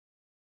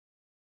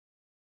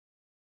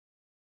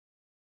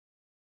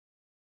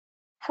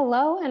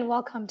Hello and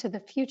welcome to the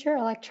Future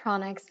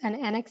Electronics and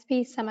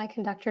NXP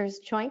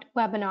Semiconductors joint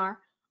webinar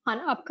on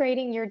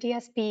upgrading your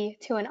DSP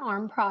to an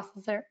ARM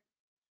processor.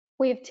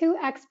 We have two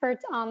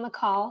experts on the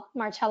call,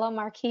 Marcello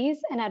Marquez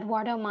and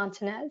Eduardo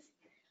Montanez.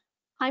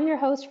 I'm your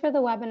host for the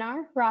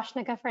webinar,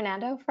 Roshnika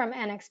Fernando from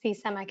NXP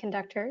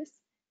Semiconductors.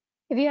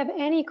 If you have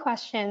any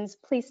questions,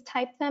 please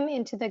type them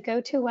into the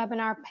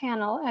GoToWebinar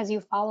panel as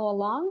you follow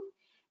along,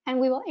 and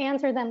we will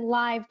answer them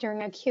live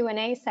during a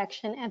Q&A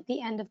section at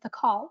the end of the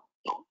call.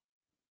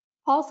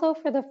 Also,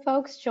 for the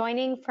folks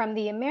joining from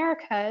the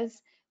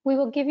Americas, we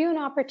will give you an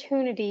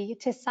opportunity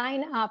to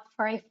sign up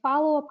for a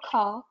follow-up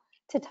call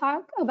to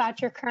talk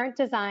about your current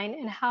design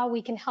and how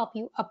we can help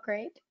you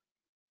upgrade.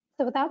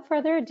 So without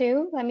further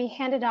ado, let me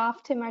hand it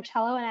off to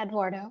Marcello and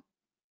Eduardo.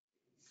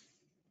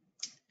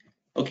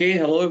 Okay,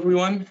 hello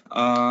everyone.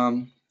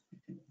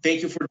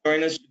 Thank you for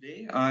joining us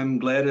today. I'm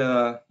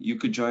glad you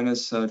could join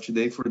us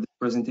today for the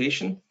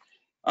presentation.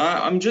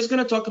 I'm just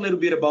going to talk a little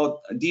bit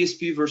about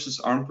DSP versus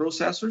ARM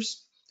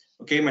processors.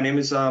 Okay, my name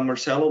is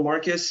Marcello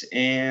Marquez,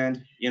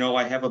 and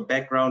I have a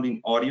background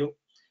in audio.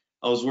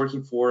 I was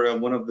working for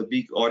one of the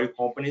big audio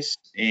companies,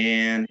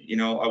 and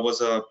I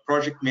was a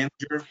project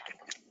manager,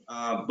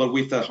 but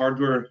with a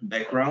hardware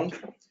background.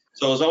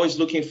 So I was always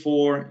looking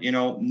for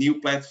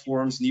new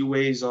platforms, new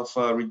ways of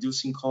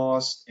reducing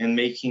costs and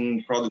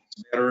making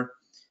products better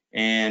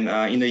and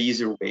in an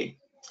easier way.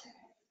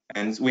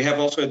 And we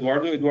have also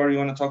Eduardo. Eduardo, you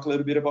want to talk a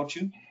little bit about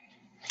you?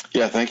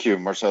 Yeah, thank you,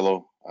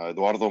 Marcello.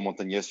 Eduardo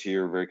Montanez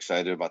here, very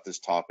excited about this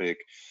topic.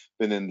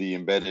 Been in the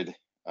embedded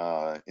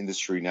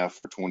industry now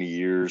for 20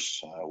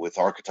 years with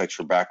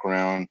architecture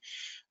background,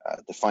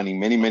 defining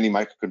many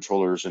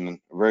microcontrollers, and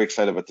very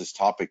excited about this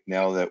topic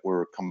now that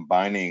we're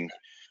combining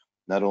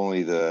not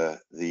only the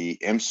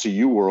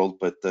MCU world,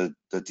 but the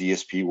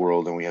DSP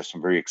world, and we have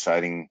some very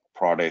exciting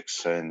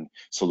products and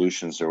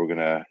solutions that we're going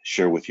to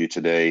share with you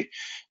today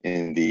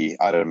in the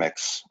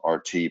i.MX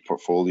RT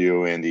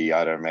portfolio and the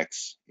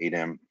i.MX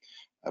 8M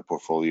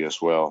portfolio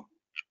as well.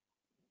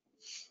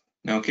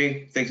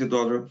 Okay, thanks,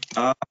 Eduardo.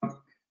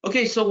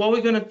 Okay, so what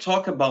we're going to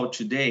talk about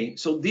today,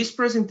 so this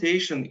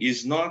presentation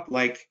is not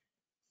like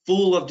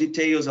full of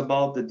details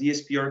about the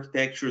DSP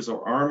architectures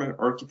or ARM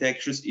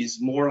architectures,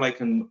 is more like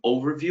an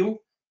overview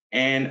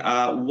and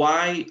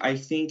why I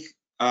think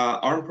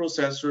ARM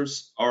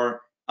processors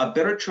are a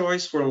better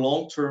choice for a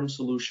long-term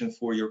solution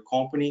for your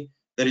company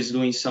that is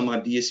doing some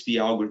DSP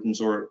algorithms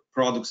or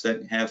products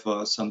that have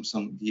some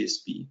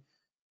DSP.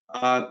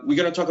 We're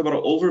going to talk about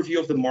an overview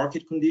of the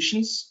market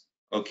conditions,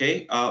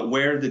 okay,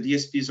 where the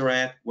DSPs are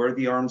at, where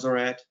the ARMs are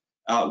at,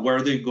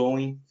 where they're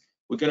going.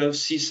 We're going to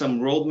see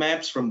some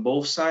roadmaps from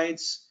both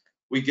sides.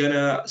 We're going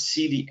to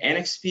see the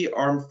NXP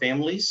ARM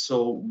families,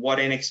 so what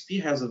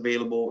NXP has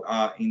available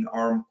in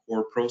ARM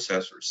core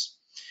processors.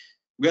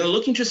 We're going to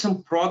look into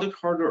some product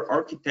hardware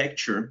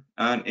architecture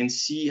and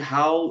see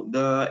how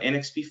the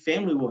NXP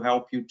family will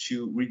help you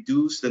to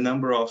reduce the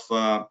number of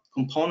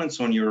components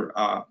on your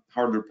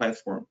hardware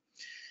platform.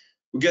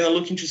 We're going to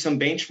look into some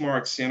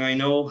benchmarks, and I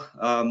know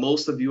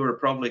most of you are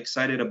probably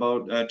excited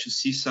about to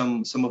see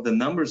some of the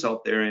numbers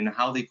out there and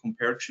how they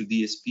compare to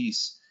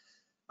DSPs.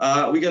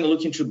 We're going to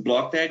look into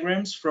block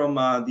diagrams from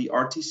the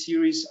RT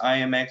series,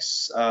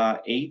 i.MX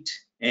 8,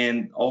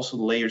 and also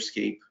the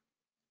Layerscape.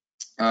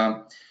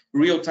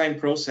 Real-time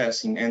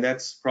processing, and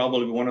that's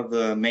probably one of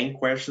the main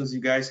questions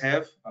you guys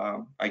have.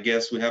 I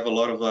guess we have a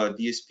lot of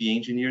DSP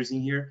engineers in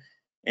here.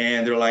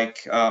 And they're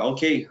like,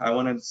 okay, I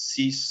want to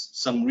see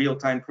some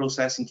real-time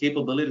processing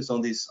capabilities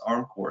on this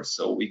ARM core.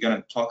 So we're going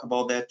to talk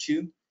about that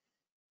too.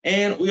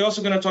 And we're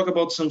also going to talk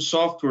about some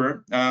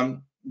software,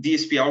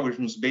 DSP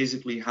algorithms,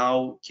 basically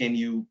how can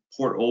you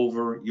port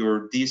over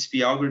your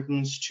DSP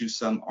algorithms to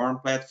some ARM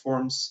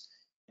platforms,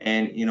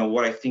 and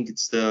what I think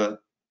it's the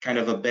kind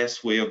of a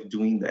best way of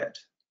doing that.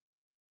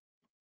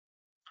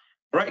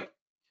 All right,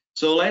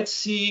 so let's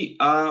see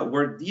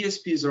where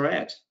DSPs are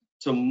at.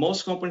 So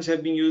most companies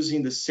have been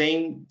using the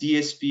same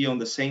DSP on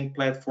the same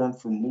platform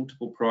for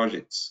multiple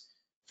projects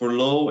for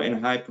low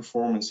and high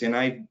performance. And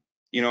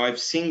I've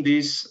seen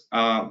this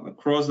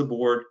across the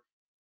board.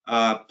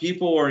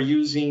 People are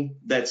using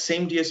that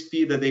same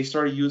DSP that they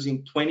started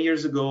using 20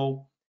 years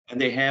ago, and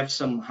they have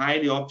some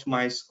highly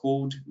optimized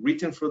code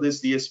written for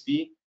this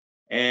DSP.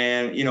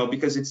 And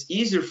because it's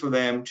easier for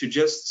them to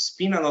just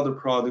spin another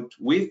product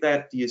with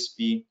that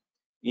DSP.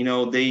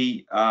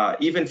 They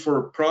even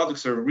for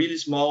products that are really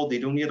small, they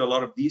don't need a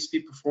lot of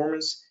DSP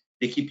performance.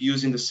 They keep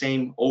using the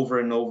same over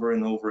and over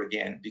and over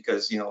again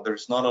because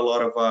there's not a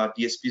lot of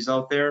DSPs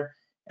out there,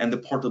 and the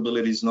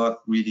portability is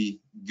not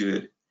really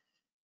good.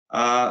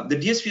 The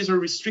DSPs are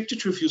restricted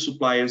to a few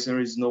suppliers. There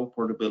is no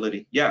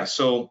portability. Yeah,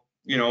 so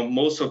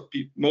most of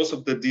the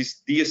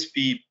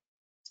DSP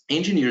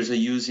engineers are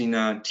using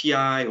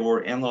TI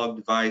or analog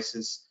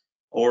devices,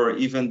 or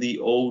even the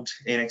old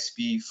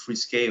NXP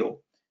Freescale.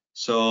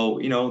 So,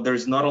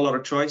 there's not a lot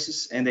of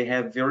choices, and they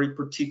have very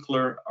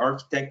particular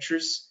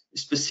architectures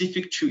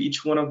specific to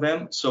each one of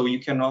them. So you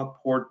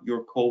cannot port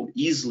your code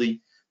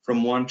easily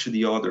from one to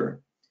the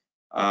other.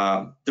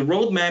 The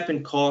roadmap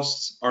and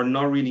costs are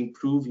not really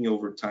improving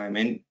over time,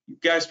 and you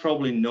guys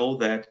probably know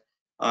that.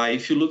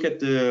 If you look at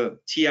the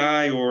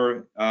TI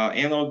or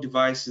analog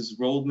devices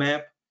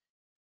roadmap,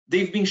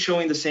 they've been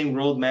showing the same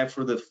roadmap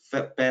for the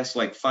past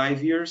like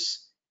 5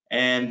 years,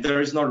 and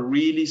there is not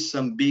really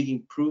some big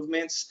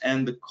improvements,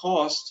 and the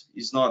cost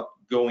is not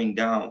going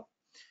down.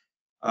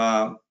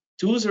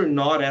 Tools are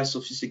not as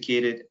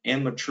sophisticated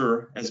and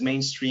mature as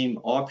mainstream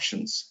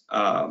options,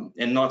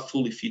 and not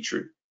fully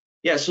featured.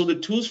 Yeah, so the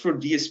tools for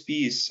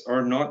DSPs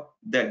are not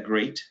that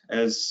great,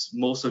 as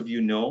most of you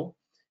know.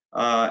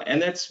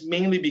 And that's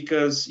mainly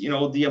because, you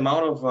know, the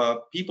amount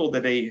of people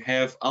that they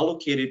have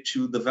allocated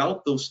to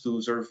develop those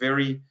tools are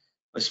very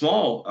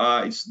small.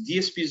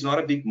 DSP is not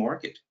a big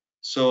market,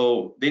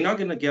 so they're not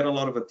going to get a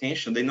lot of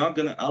attention. They're not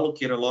going to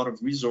allocate a lot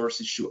of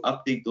resources to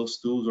update those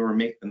tools or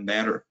make them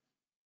better.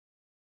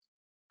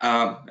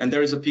 And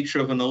there is a picture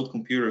of an old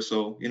computer,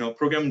 so, you know,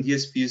 programming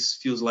DSPs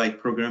feels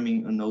like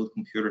programming an old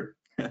computer.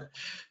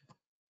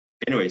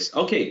 Anyways,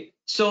 okay,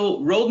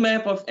 so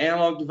roadmap of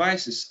analog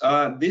devices.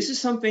 This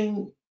is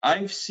something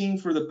I've seen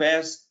for the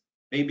past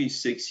maybe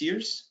 6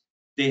 years.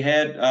 They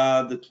had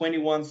the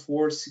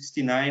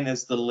 21469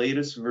 as the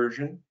latest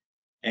version,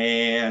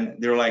 and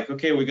they're like,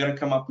 okay, we're gonna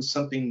come up with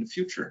something in the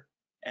future.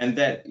 And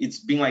that it's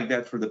been like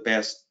that for the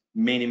past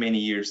many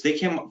years. They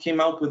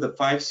came out with a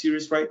 5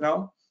 series right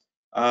now,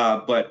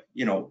 but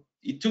you know,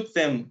 it took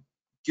them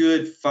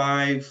good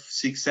 5,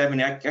 6, 7.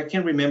 I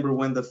can't remember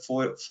when the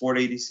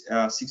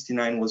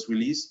 48069 was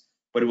released,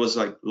 but it was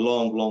like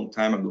long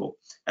time ago.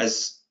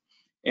 As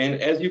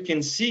you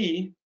can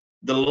see,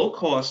 the low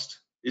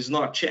cost is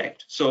not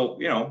checked. So,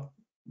 you know,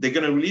 they're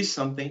gonna release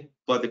something,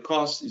 but the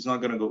cost is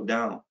not gonna go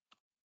down.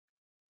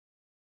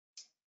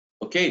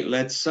 Okay,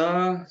 let's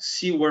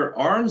see where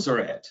ARMs are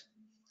at.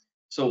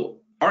 So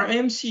our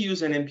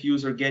MCUs and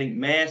MPUs are getting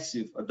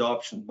massive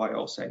adoption by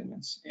all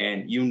segments,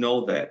 and you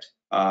know that.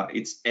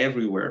 It's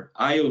everywhere.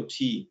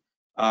 IoT,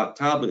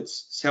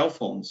 tablets, cell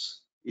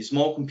phones,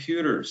 small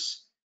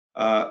computers,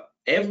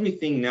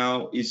 everything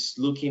now is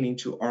looking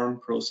into ARM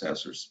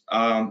processors.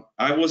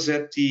 I was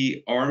at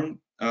the ARM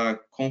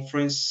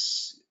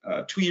conference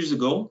 2 years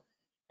ago,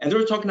 and they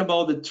were talking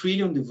about the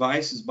trillion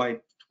devices by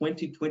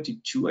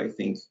 2022, I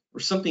think,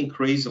 or something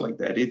crazy like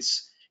that.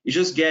 It's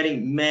just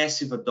getting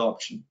massive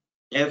adoption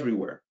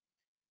everywhere.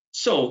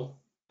 So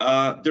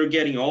they're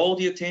getting all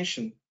the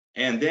attention,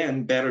 and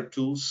then better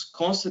tools,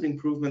 constant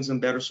improvements, and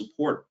better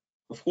support.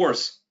 Of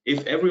course,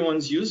 if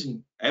everyone's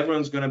using,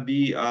 everyone's going to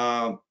be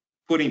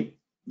putting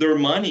their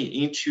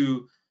money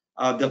into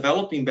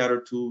developing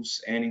better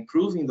tools and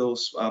improving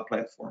those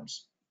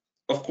platforms.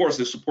 Of course,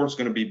 the support's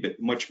going to be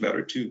much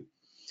better too.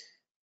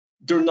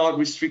 They're not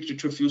restricted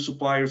to a few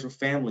suppliers or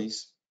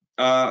families,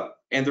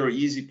 and they're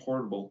easy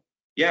portable.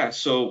 Yeah,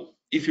 so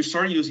if you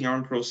start using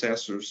ARM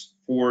processors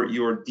for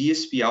your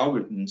DSP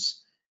algorithms,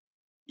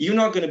 you're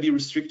not going to be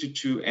restricted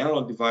to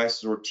analog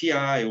devices or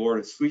TI or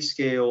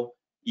Freescale.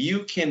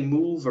 You can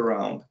move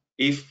around.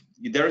 If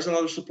there's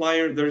another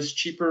supplier that is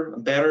cheaper,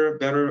 better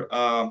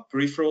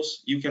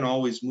peripherals, you can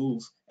always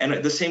move. And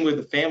the same with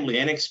the family.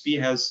 NXP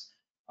has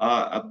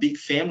a big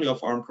family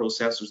of ARM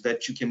processors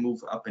that you can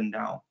move up and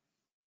down.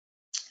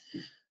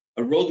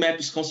 A roadmap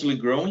is constantly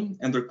growing,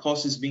 and their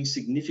cost is being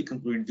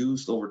significantly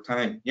reduced over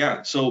time.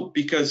 Yeah, so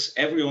because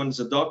everyone is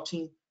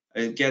adopting,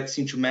 it gets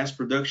into mass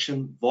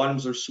production,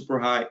 volumes are super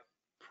high,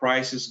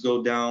 prices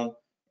go down,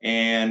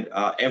 and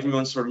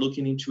everyone start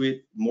looking into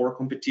it, more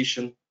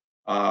competition,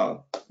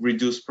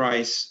 reduced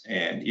price,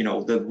 and you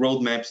know, the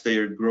roadmaps, they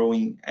are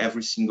growing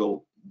every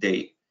single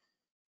day.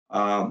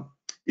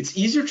 It's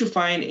easier to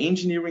find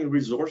engineering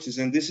resources,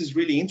 and this is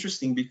really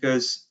interesting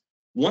because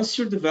once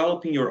you're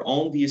developing your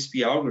own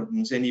DSP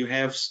algorithms and you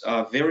have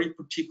a very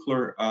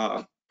particular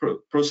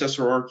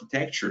processor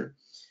architecture,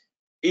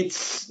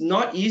 it's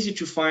not easy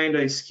to find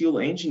a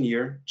skilled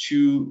engineer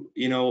to,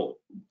 you know,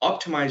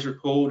 optimize your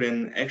code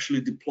and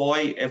actually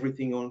deploy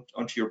everything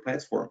onto your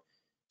platform.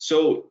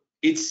 So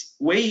it's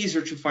way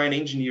easier to find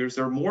engineers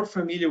that are more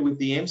familiar with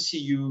the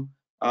MCU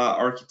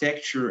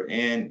architecture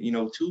and, you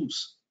know,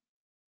 tools.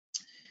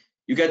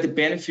 You get the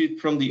benefit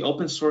from the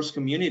open source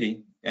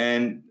community,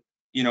 and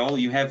you know,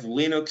 you have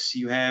Linux,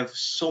 you have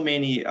so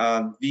many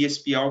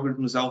DSP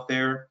algorithms out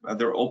there.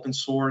 They're open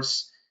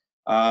source,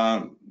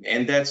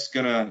 and that's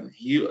gonna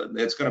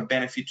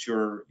benefit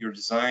your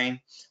design.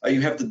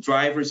 You have the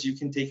drivers you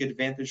can take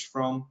advantage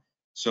from.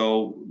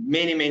 So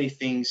many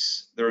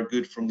things that are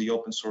good from the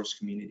open source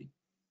community.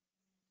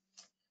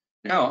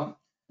 Now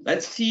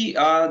let's see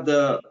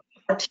the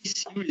RT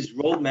series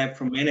roadmap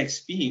from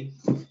NXP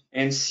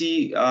and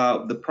see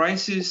the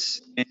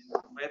prices and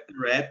where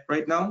they're at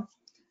right now.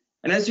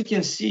 And as you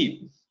can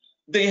see,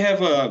 they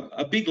have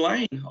a big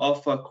line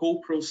of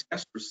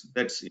co-processors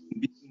that's in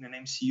between an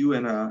MCU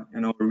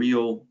and a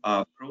real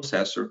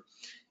processor.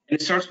 And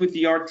it starts with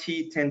the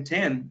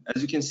RT1010.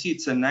 As you can see,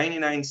 it's a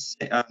 99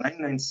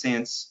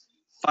 cents,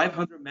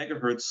 500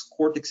 megahertz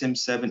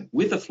Cortex-M7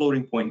 with a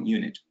floating point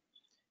unit.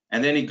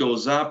 And then it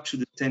goes up to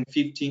the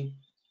 1050,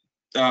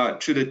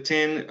 to the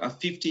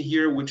 1050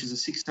 here, which is a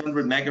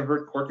 600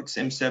 megahertz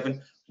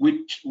Cortex-M7,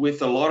 which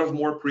with a lot of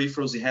more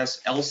peripherals. It has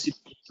LCD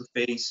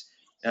interface,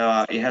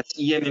 it has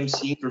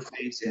eMMC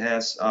interface, it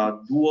has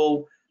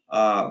dual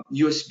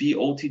USB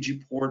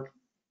OTG port,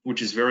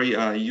 which is very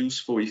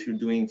useful if you're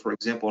doing, for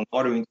example, an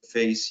audio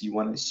interface. You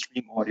want to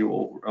stream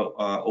audio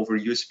over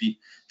USB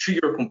to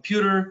your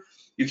computer.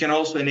 You can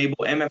also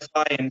enable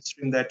MFI and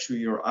stream that to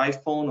your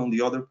iPhone on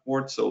the other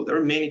port. So there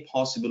are many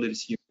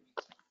possibilities here.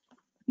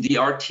 The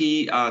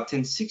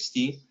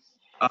RT1060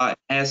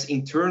 has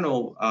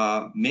internal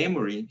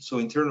memory, so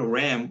internal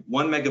RAM,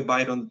 1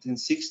 megabyte on the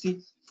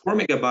 1060, 4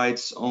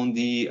 megabytes on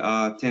the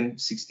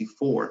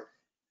 1064.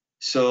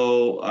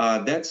 So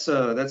that's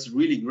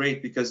really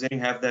great, because then you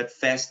have that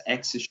fast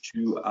access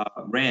to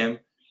RAM,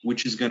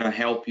 which is going to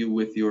help you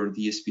with your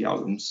DSP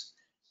algorithms.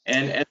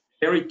 And at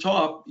the very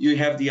top, you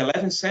have the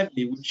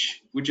 1170,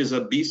 which is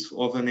a beast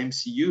of an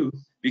MCU,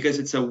 because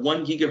it's a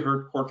 1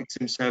 gigahertz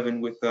Cortex-M7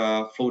 with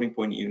a floating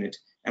point unit.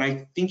 And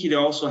I think it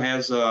also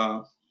has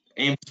a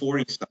M4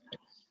 inside,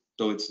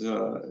 so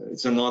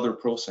it's another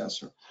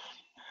processor.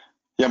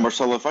 Yeah,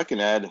 Marcelo, if I can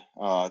add,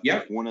 I Yeah.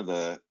 think one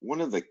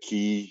of the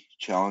key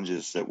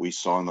challenges that we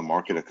saw in the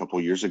market a couple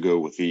of years ago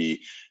with the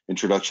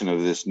introduction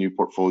of this new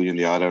portfolio in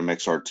the Atom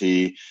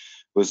XRT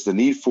was the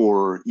need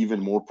for even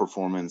more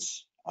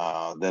performance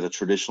that a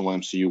traditional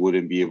MCU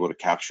wouldn't be able to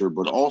capture,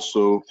 but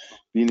also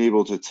being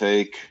able to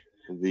take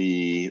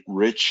the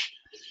rich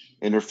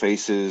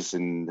interfaces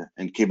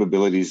and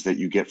capabilities that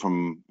you get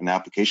from an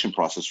application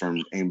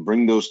processor and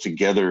bring those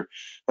together.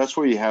 That's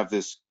where you have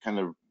this kind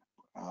of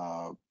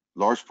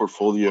large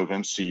portfolio of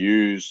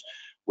MCUs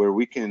where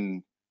we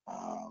can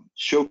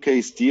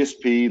showcase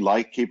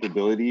DSP-like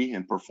capability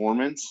and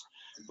performance,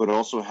 but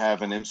also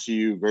have an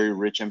MCU, very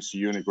rich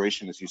MCU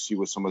integration, as you see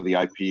with some of the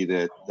IP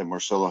that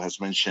Marcelo has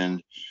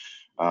mentioned,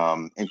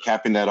 and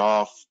capping that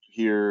off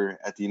here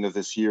at the end of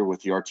this year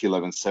with the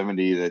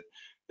RT1170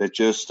 that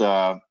just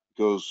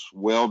goes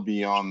well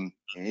beyond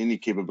any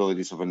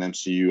capabilities of an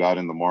MCU out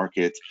in the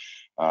market,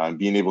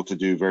 being able to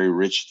do very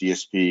rich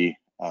DSP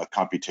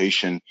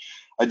computation.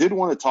 I did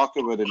want to talk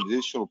about an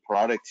additional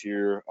product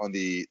here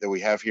that we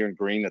have here in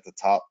green at the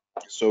top.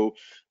 So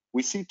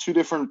we see two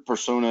different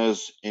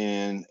personas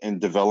in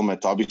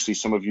development. Obviously,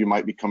 some of you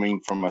might be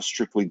coming from a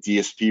strictly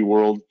DSP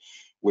world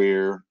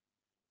where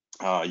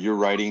you're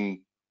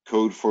writing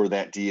code for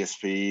that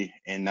DSP,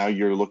 and now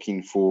you're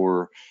looking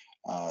for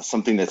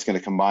something that's going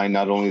to combine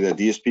not only the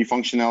DSP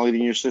functionality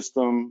in your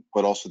system,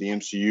 but also the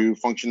MCU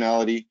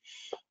functionality.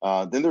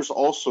 Then there's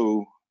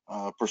also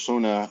a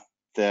persona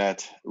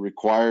that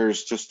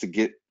requires just to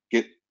get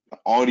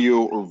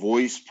audio or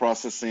voice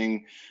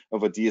processing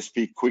of a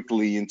DSP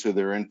quickly into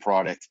their end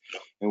product.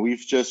 And we've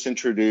just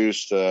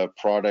introduced a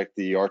product,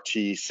 the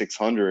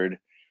RT600,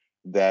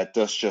 that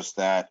does just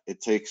that.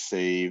 It takes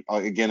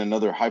again,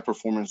 another high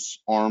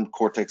performance Arm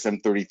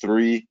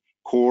Cortex-M33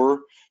 core,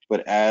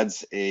 but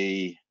adds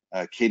a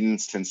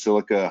Cadence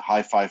Tensilica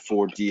Hi-Fi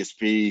 4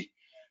 DSP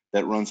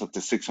that runs up to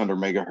 600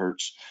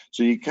 megahertz.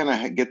 So you kind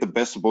of get the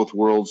best of both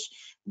worlds.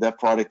 That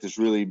product is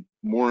really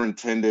more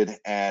intended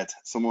at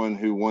someone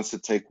who wants to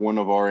take one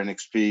of our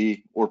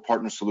NXP or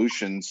partner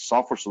solutions,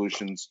 software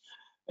solutions,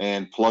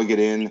 and plug it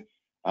in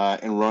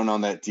and run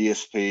on that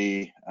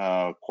DSP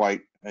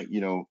quite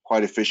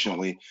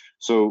efficiently.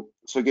 So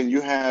again,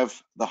 you have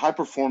the high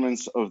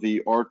performance of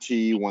the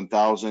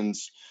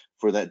RT1000s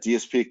for that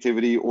DSP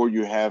activity, or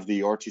you have the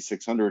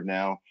RT600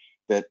 now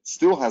that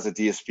still has a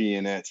DSP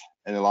in it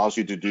and allows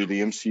you to do the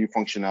MCU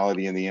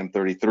functionality in the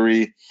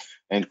M33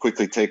 and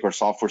quickly take our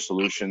software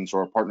solutions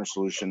or our partner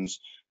solutions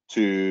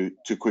to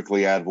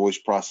quickly add voice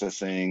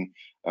processing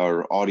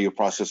or audio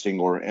processing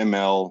or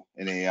ML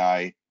and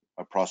AI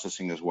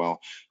processing as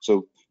well.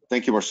 So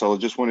thank you, Marcelo.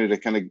 Just wanted to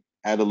kind of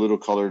add a little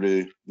color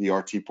to the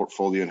RT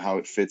portfolio and how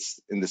it fits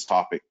in this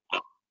topic.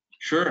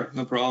 Sure,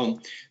 no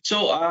problem.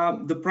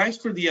 So the price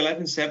for the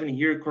 1170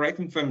 here, correct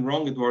me if I'm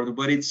wrong, Eduardo,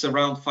 but it's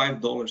around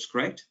 $5,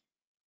 correct?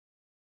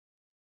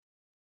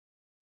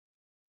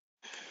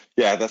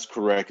 Yeah, that's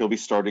correct. It'll be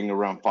starting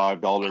around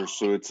 $5.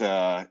 So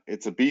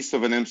it's a beast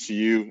of an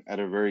MCU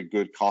at a very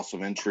good cost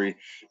of entry.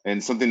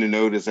 And something to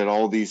note is that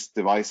all these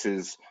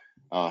devices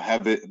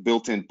have it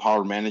built-in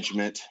power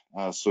management,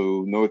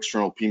 so no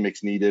external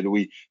PMICs needed.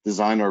 We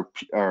design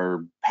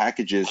our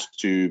packages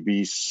to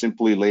be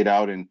simply laid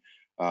out in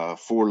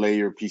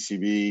 4-layer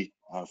PCB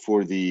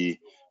for the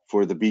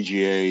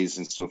BGAs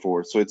and so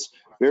forth. So it's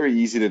very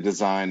easy to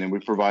design, and we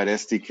provide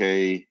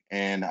SDK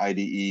and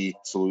IDE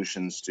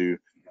solutions to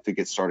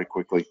get started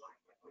quickly.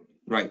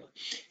 Right.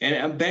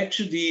 And back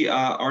to the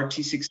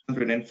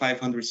RT600 and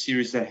 500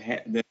 series that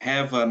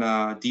have an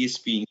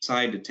DSP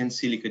inside, the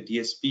Tensilica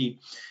DSP.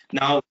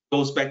 Now it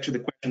goes back to the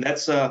question.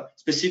 That's a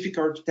specific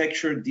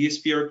architecture,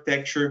 DSP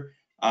architecture.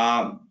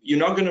 You're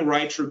not going to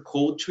write your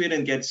code to it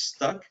and get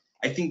stuck.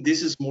 I think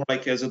this is more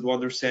like, as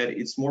Eduardo said,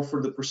 it's more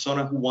for the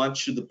persona who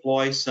wants to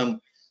deploy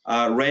some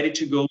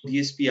ready-to-go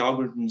DSP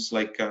algorithms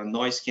like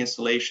noise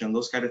cancellation.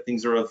 Those kind of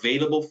things are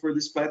available for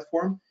this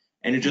platform,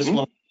 and you just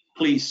want to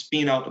please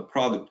spin out a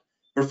product.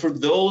 But for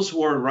those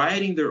who are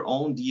writing their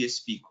own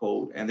DSP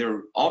code and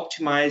they're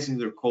optimizing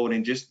their code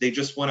and they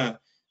just want to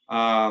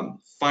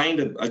find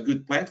a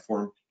good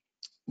platform,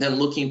 then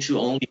looking to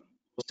only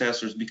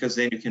processors, because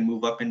then you can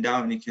move up and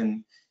down and you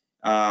can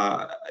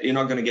you're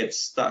not going to get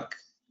stuck.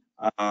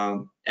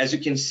 As you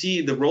can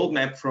see, the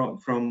roadmap from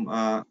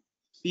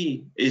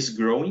NXP is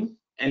growing,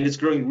 and it's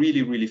growing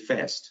really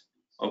fast.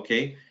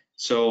 Okay,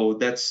 so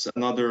that's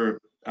another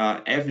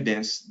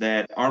evidence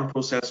that ARM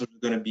processors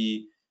are going to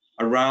be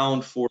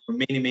around for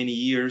many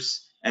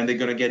years, and they're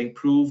going to get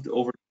improved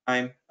over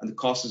time, and the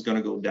cost is going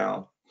to go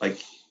down.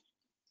 Like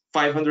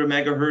 500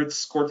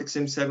 megahertz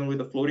Cortex-M7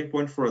 with a floating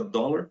point for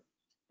 $1.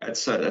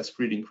 That's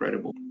pretty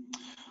incredible.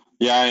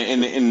 Yeah,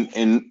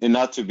 and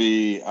not to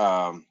be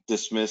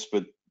dismissed,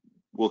 but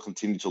we'll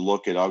continue to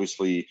look at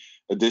obviously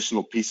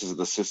additional pieces of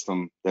the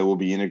system that will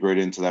be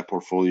integrated into that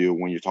portfolio.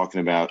 When you're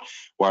talking about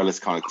wireless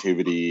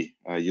connectivity,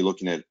 you're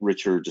looking at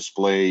richer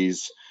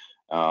displays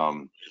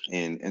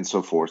and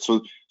so forth.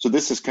 So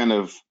this is kind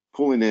of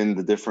pulling in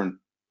the different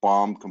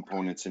BOM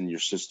components in your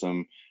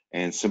system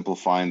and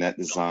simplifying that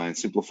design,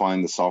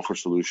 simplifying the software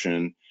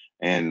solution,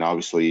 and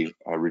obviously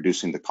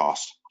reducing the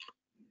cost.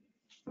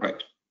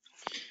 Right.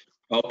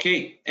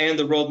 Okay, and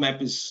the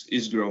roadmap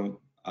is growing.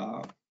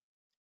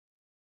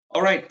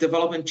 All right,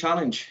 development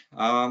challenge.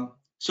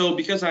 So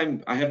because I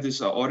have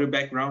this audio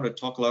background, I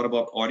talk a lot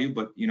about audio,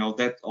 but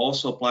that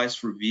also applies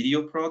for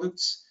video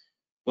products.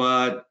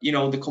 But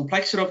the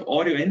complexity of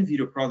audio and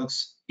video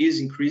products is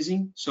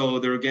increasing, so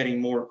they're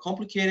getting more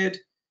complicated,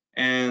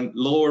 and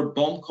lower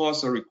BOM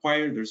costs are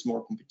required. There's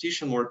more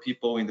competition, more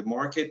people in the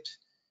market.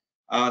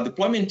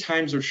 Deployment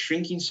times are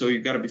shrinking, so you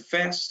got to be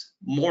fast.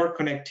 More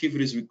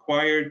connectivity is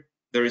required.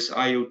 There is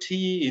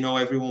IoT.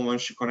 Everyone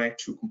wants to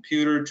connect to a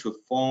computer, to a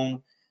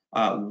phone,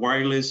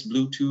 wireless,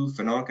 Bluetooth,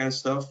 and all that kind of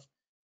stuff.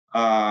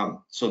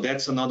 So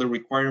that's another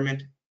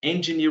requirement.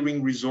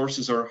 Engineering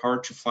resources are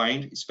hard to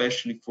find,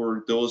 especially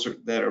for those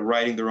that are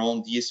writing their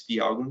own DSP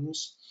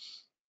algorithms.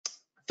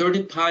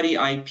 Third-party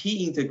IP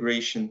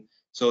integration.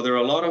 So there are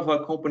a lot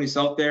of companies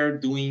out there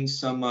doing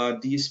some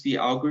DSP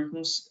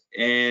algorithms,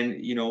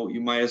 and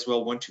you might as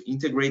well want to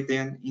integrate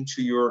them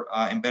into your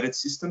embedded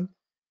system.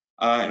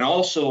 And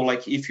also,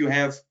 like, if you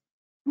have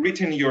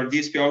written your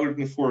DSP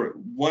algorithm for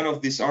one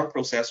of these ARM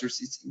processors,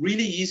 it's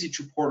really easy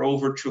to port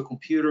over to a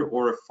computer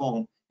or a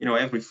phone.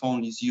 Every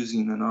phone is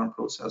using an ARM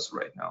processor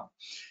right now.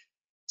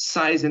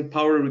 Size and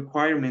power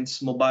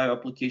requirements, mobile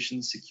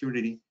application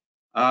security.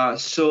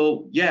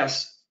 So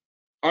yes,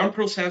 ARM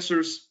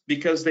processors,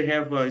 because they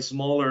have a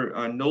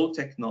smaller node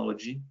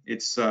technology,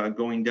 it's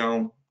going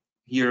down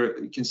here.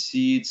 You can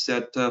see it's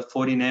at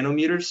 40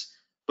 nanometers,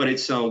 but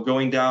it's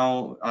going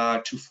down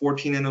to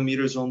 14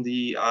 nanometers on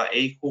the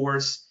A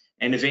cores,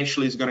 and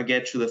eventually it's going to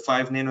get to the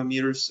 5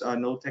 nanometers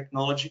node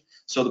technology.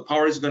 So the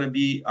power is going to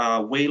be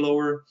way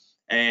lower,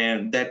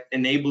 and that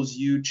enables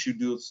you to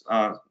do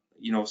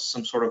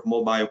some sort of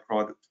mobile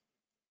product.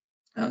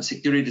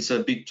 Security is a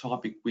big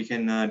topic. We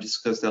can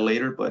discuss that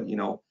later, but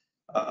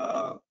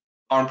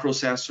ARM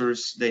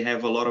processors, they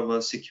have a lot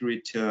of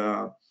security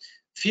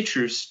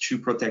features to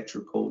protect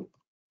your code.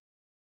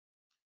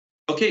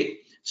 Okay,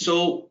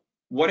 so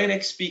what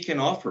NXP can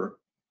offer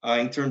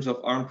in terms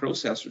of ARM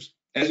processors?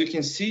 As you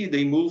can see,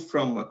 they move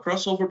from a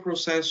crossover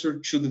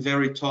processor to the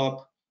very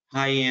top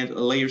high-end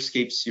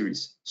Layerscape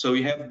series. So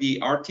you have the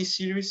RT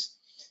series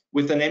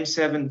with an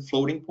M7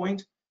 floating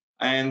point,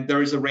 and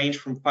there is a range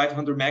from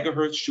 500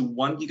 megahertz to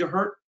 1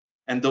 gigahertz,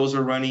 and those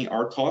are running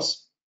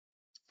RTOS.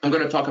 I'm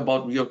going to talk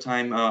about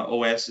real-time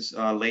OSs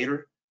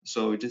later,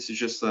 so this is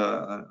just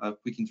a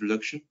quick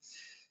introduction.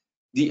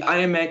 The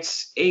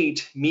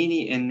IMX8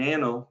 Mini and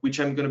Nano,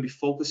 which I'm going to be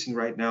focusing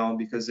right now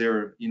because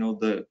they're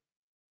the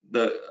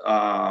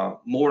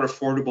more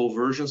affordable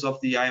versions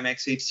of the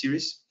IMX8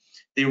 series.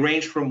 They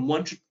range from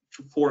 1 to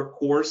 4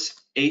 cores,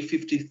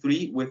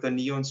 A53 with a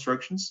Neo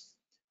instructions,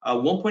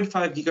 1.5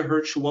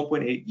 gigahertz to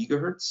 1.8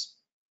 gigahertz.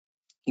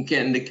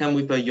 They come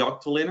with a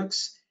Yocto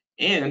Linux,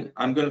 and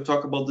I'm going to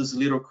talk about this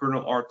little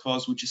kernel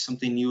RTOS, which is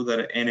something new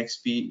that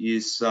NXP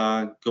is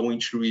going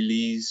to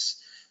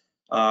release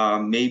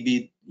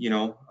maybe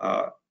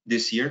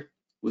this year.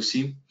 We'll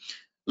see.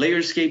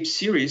 Layerscape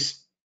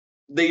series,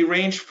 they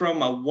range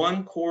from a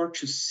 1 core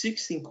to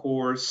 16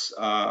 cores,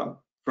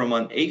 from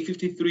an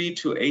A53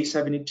 to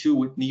A72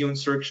 with Neo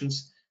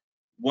instructions,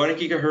 1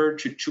 gigahertz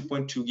to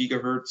 2.2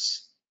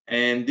 gigahertz.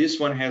 And this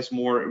one has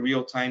more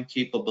real-time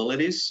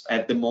capabilities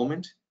at the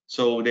moment.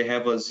 So they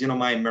have a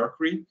Xenomai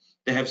Mercury,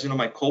 they have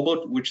Xenomai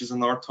Cobalt, which is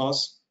an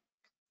RTOS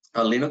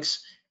Linux,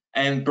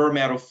 and bare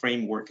metal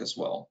framework as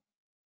well.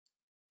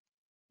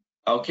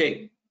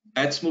 Okay,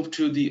 let's move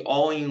to the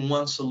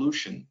all-in-one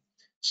solution.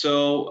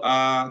 So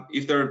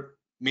if there are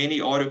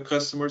many audio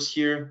customers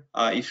here,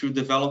 if you're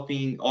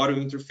developing audio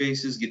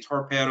interfaces,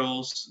 guitar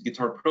pedals,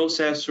 guitar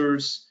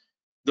processors,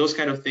 those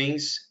kind of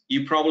things,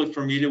 you're probably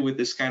familiar with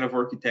this kind of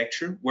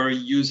architecture where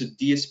you use a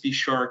DSP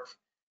Shark,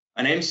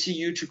 an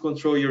MCU to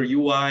control your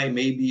UI,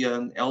 maybe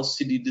an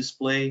LCD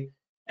display,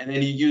 and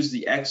then you use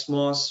the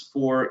XMOS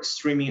for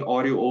streaming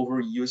audio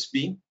over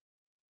USB.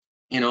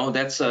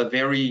 That's a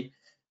very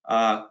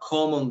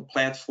common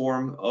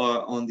platform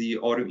on the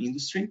audio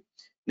industry.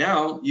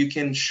 Now you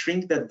can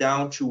shrink that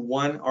down to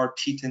one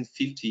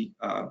RT1050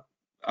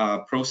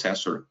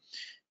 processor,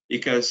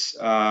 because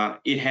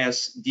it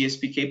has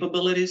DSP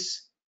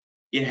capabilities.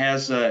 It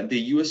has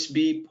the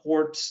USB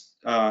ports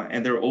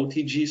and their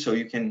OTG, so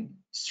you can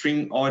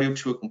stream audio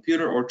to a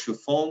computer or to a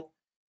phone.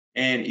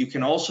 And you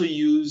can also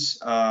use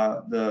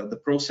the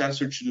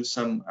processor to do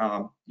some,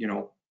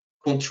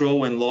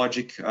 control and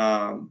logic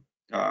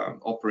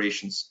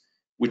operations,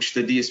 which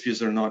the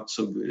DSPs are not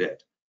so good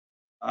at.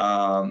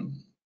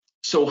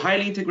 So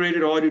highly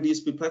integrated audio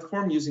DSP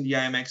platform using the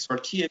i.MX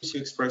RT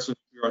MCU Express with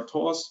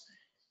RTOS.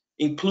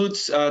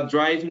 Includes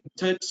driving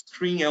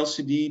touchscreen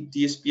LCD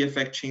DSP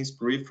effect chains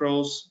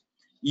peripherals,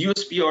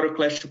 USB Audio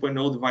Class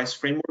 2.0 device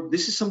framework.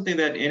 This is something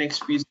that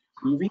NXP is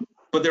improving,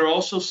 but there are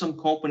also some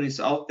companies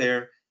out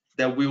there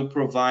that will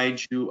provide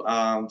you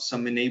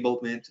some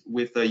enablement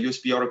with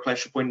USB Audio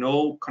Class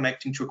 2.0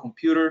 connecting to a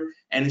computer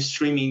and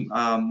streaming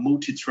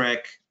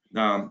multi-track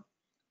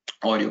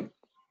audio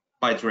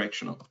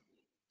bidirectional.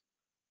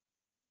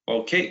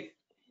 Okay.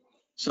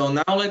 So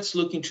now let's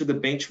look into the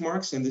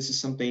benchmarks, and this is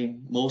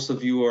something most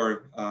of you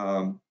are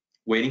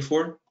waiting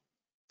for.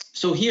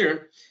 So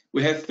here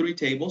we have three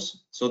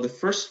tables. So the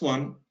first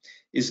one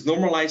is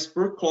normalized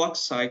per clock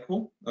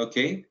cycle,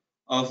 okay,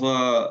 of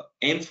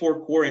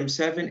M4 core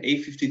M7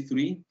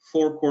 A53,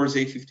 4 cores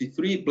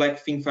A53,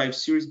 Blackfin 5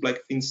 series,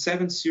 Blackfin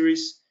 7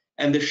 series,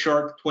 and the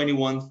Shark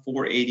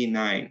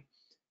 21489.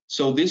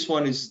 So this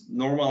one is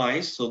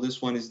normalized. So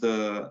this one is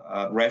the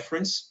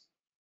reference.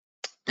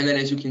 And then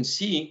as you can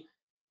see,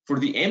 for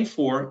the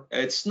M4,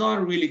 it's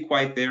not really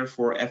quite there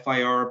for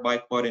FIR,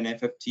 bipod, and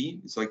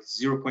FFT. It's like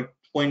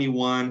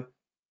 0.21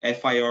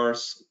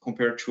 FIRs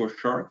compared to a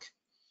Shark.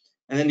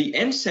 And then the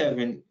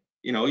M7,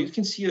 you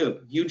can see a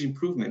huge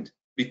improvement,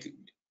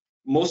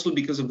 mostly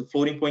because of the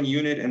floating point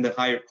unit and the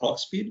higher clock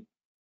speed.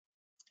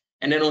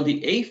 And then on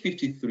the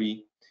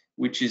A53,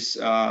 which is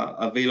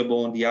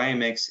available on the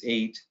i.MX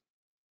 8,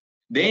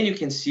 then you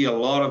can see a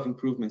lot of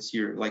improvements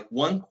here. Like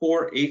one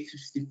core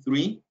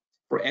A53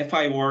 for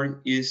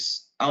FIR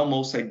is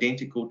almost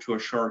identical to a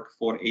Shark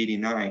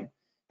 489.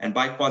 And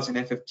bipods and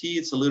FFT,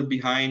 it's a little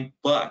behind,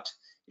 but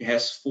it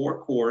has 4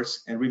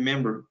 cores. And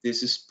remember,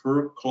 this is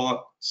per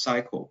clock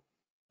cycle.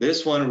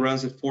 This one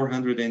runs at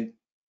 450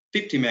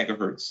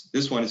 megahertz.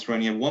 This one is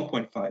running at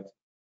 1.5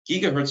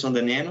 gigahertz on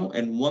the Nano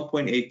and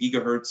 1.8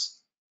 gigahertz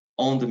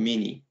on the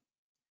Mini.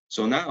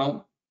 So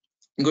now,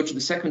 go to the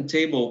second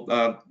table,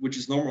 which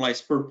is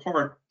normalized per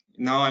part.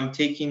 Now I'm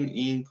taking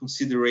in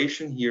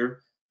consideration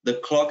here the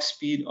clock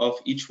speed of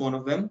each one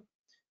of them.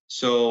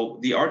 So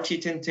the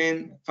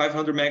RT1010,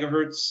 500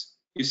 megahertz,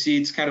 you see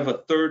it's kind of a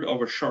third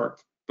of a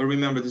Shark. But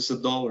remember, this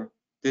is $1.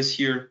 This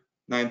here,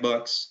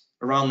 $9,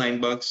 around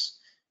 $9.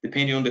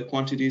 Depending on the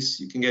quantities,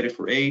 you can get it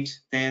for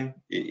 8, 10,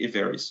 it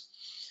varies.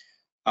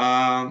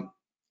 The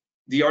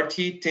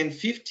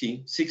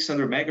RT1050,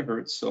 600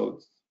 megahertz, so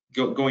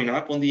going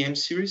up on the M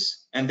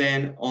series. And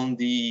then on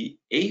the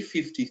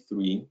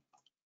A53,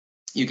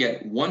 you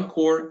get one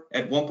core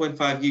at 1.5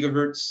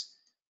 gigahertz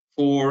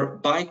for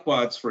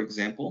biquads, for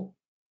example.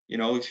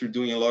 If you're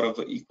doing a lot of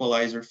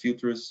equalizer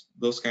filters,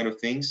 those kind of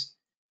things,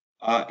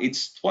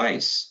 it's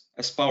twice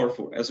as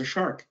powerful as a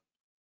Shark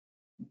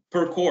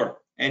per core.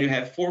 And you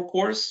have 4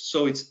 cores,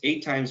 so it's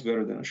 8 times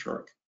better than a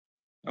Shark.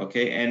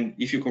 Okay, and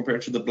if you compare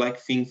to the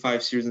Blackfin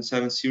 5 series and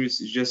 7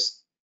 series, it's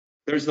just,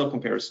 there's no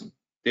comparison.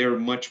 They're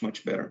much,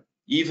 much better.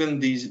 Even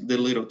the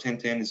little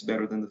 1010 is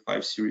better than the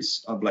 5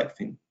 series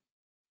Blackfin.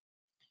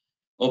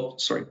 Oh,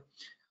 sorry.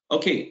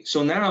 Okay,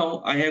 so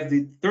now I have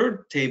the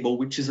third table,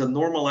 which is a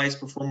normalized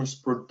performance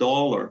per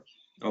dollar.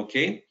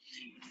 Okay,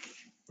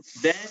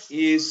 that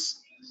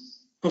is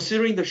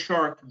considering the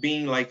Shark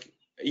being like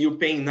you're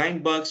paying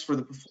 $9 for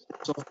the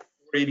performance of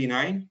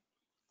 489.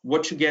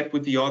 What you get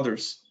with the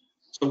others?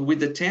 So with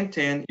the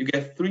 1010, you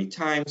get 3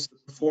 times the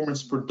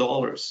performance per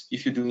dollars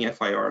if you're doing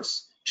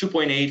FIRs,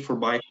 2.8 for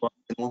biquads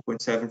and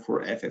 1.7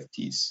 for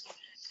FFTs.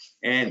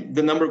 And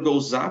the number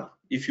goes up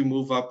if you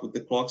move up with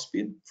the clock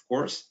speed, of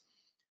course.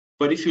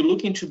 But if you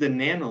look into the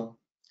Nano,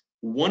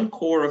 one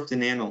core of the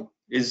Nano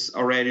is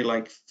already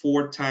like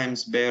 4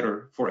 times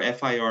better for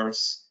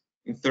FIRs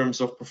in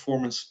terms of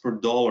performance per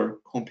dollar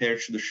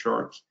compared to the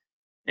Shark.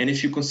 And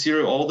if you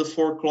consider all the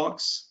 4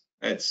 clocks,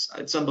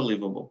 it's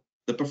unbelievable.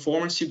 The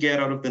performance you get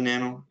out of the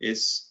Nano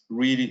is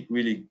really,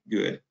 really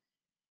good.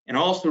 And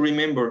also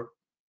remember,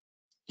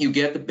 you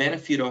get the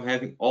benefit of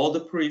having all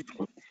the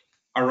peripherals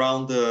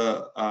around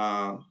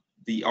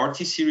the RT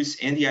series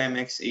and the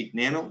i.MX 8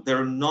 Nano.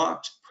 They're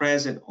not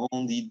present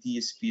on the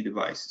DSP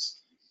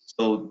devices.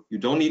 So you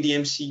don't need the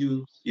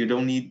MCU, you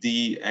don't need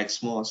the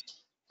XMOS,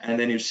 and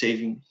then you're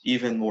saving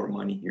even more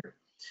money here.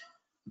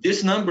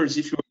 These numbers,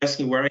 if you're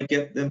asking where I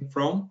get them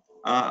from,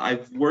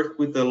 I've worked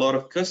with a lot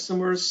of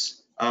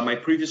customers, my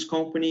previous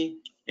company,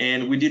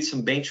 and we did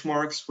some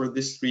benchmarks for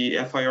these 3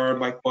 FIR,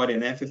 biquad,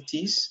 and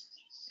FFTs.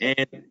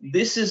 And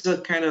this is a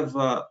kind of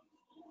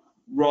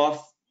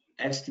rough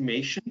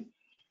estimation.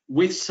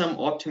 with some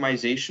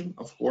optimization,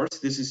 of course.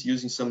 This is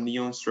using some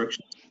Neo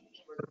instructions.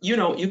 You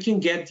know, you can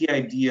get the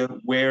idea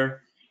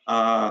where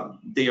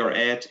they are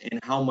at and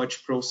how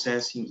much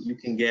processing you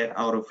can get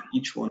out of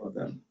each one of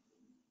them.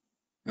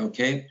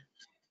 Okay.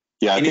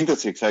 Yeah, I And think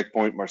that's the exact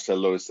point,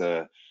 Marcelo, is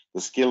the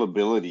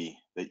scalability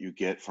that you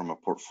get from a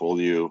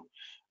portfolio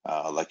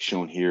like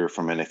shown here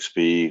from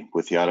NXP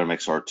with the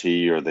IDMX RT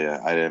or the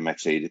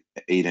IDMX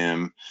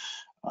 8M.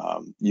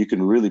 You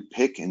can really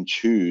pick and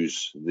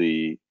choose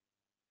the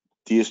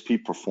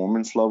DSP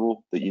performance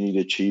level that you need to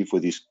achieve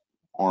with these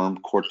Arm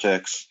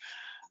Cortex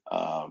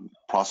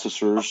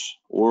processors,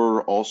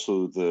 or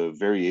also the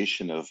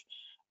variation of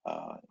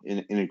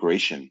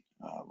integration.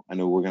 I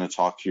know we're going to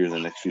talk here in the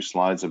next few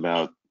slides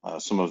about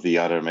some of the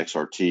IDMX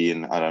RT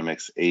and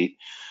IDMX 8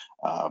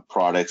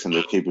 products and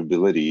their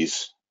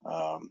capabilities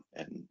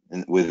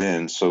and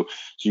within. So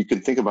you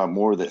can think about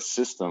more of that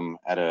system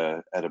at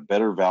a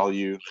better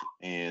value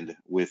and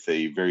with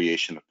a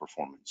variation of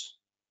performance.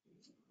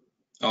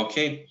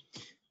 Okay.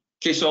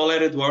 Okay, so I'll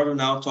let Eduardo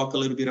now talk a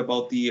little bit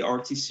about the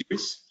RT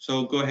series.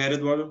 So go ahead,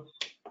 Eduardo.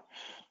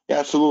 Yeah,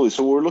 absolutely.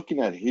 So what we're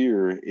looking at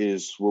here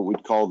is what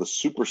we'd call the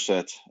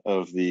superset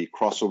of the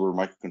crossover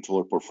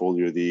microcontroller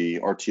portfolio, the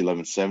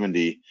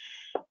RT1170,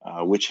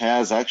 which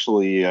has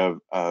actually a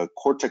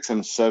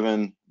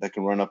Cortex-M7 that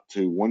can run up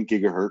to 1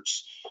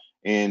 gigahertz,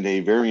 and a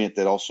variant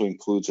that also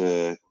includes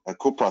a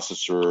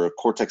coprocessor, a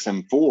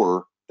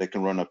Cortex-M4, that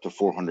can run up to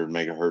 400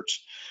 megahertz.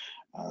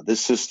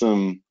 This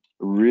system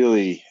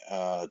really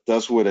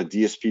does what a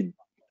DSP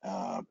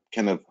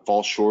kind of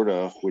falls short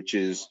of, which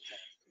is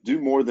do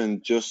more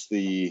than just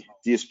the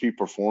DSP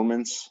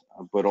performance,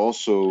 but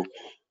also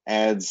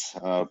adds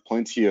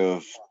plenty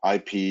of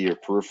IP or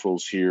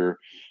peripherals here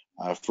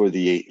for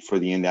the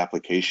end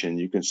application.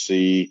 You can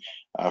see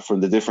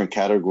from the different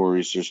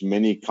categories, there's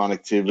many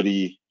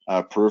connectivity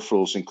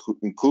peripherals,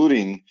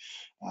 including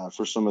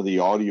for some of the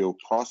audio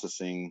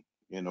processing,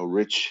 you know,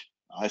 rich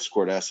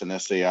I2S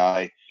and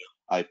SAI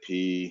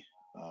IP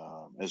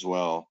as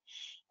well.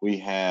 We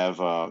have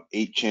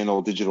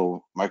 8-channel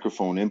digital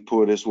microphone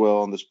input as well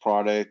on this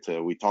product.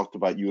 We talked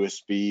about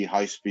USB,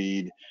 high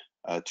speed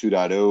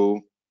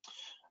 2.0.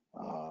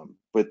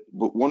 But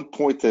one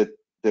point that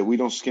we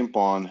don't skimp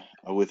on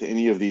with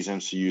any of these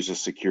MCUs is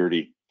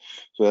security.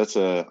 So that's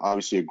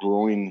obviously a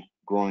growing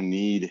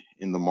need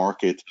in the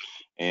market,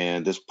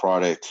 and this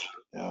product,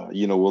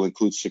 you know, will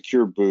include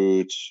secure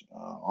boot,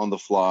 on the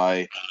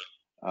fly,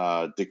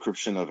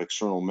 decryption of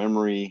external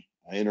memory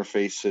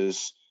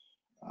interfaces,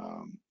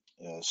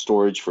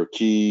 storage for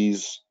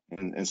keys,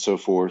 and so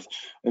forth,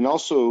 and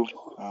also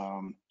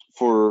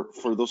for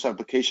those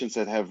applications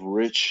that have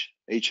rich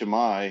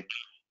HMI.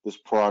 This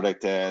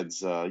product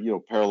adds, you know,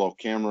 parallel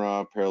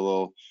camera,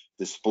 parallel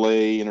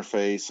display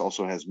interface,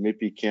 also has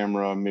MIPI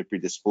camera,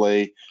 MIPI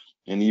display,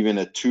 and even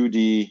a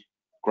 2D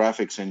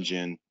graphics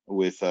engine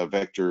with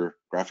vector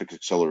graphics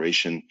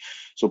acceleration.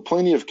 So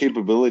plenty of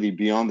capability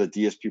beyond the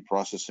DSP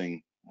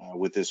processing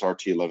with this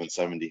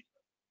RT1170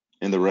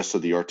 and the rest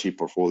of the RT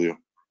portfolio.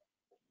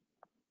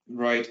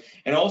 Right,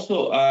 and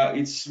also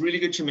it's really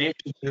good to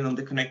mention on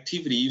the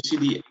connectivity. You see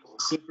the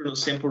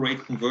synchronous sample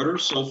rate converter.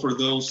 So for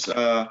those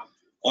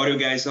audio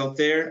guys out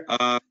there,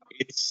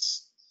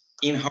 it's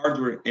in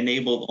hardware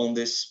enabled on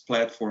this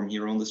platform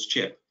here on this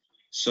chip.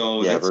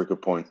 So yeah, that's very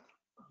good point.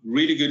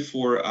 Really good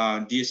for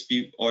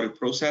DSP audio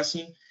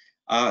processing.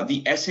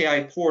 The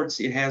SAI ports,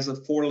 it has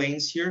 4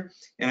 lanes here,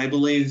 and I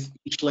believe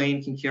each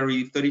lane can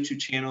carry 32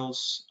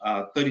 channels,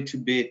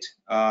 32-bit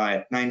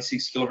at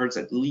 96 kilohertz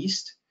at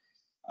least.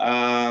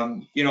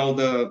 You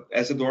know,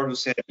 as Eduardo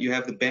said, you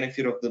have the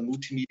benefit of the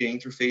multimedia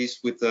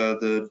interface with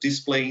the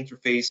display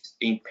interface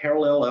in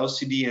parallel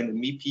LCD and the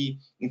MIPI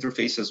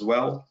interface as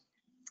well.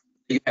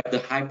 You have the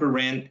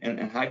HyperRAM and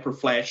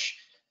HyperFlash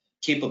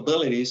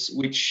capabilities,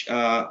 which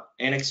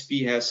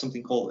NXP has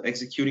something called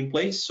execute in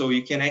place. So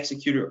you can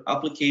execute your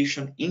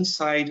application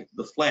inside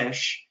the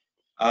flash,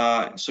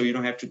 so you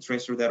don't have to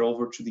transfer that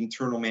over to the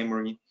internal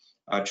memory,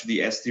 to the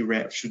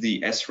SDRAM, to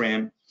the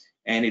SRAM.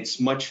 And it's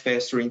much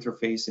faster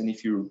interface than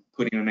if you're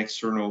putting an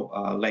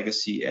external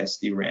legacy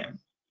SDRAM.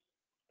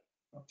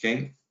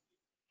 Okay.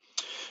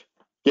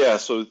 Yeah,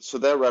 so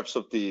that wraps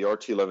up the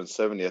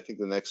RT1170. I think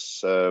the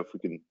next, if we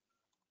can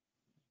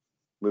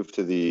move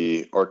to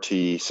the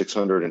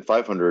RT600 and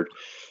 500.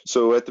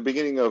 So at the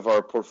beginning of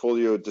our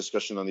portfolio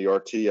discussion on the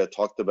RT, I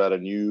talked about a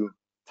new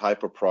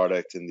type of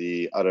product in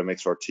the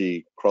IDMX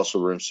RT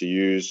crossover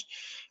MCUs.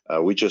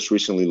 We just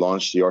recently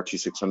launched the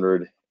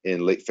RT600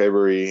 in late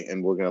February,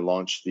 and we're going to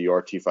launch the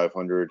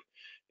RT500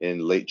 in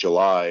late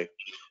July.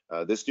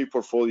 This new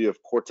portfolio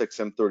of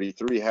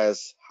Cortex-M33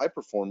 has high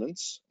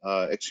performance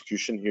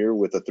execution here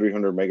with a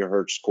 300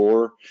 megahertz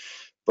core,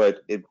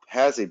 but it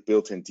has a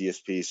built-in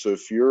DSP. So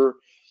if your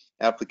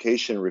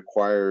application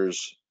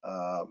requires,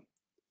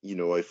 you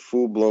know, a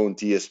full-blown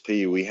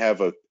DSP, we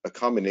have a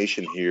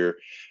combination here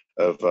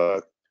of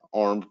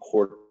Arm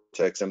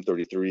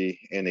Cortex-M33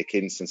 and a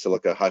Cadence in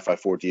Silica Hi-Fi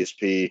 4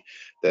 DSP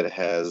that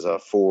has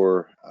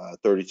 4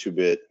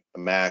 32-bit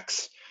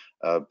max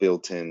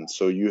built in.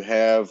 So you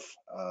have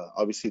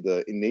obviously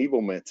the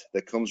enablement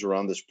that comes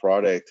around this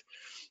product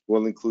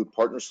will include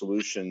partner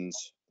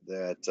solutions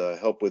that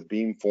help with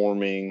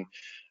beamforming,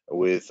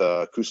 with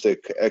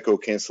acoustic echo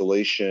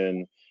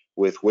cancellation,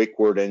 with wake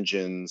word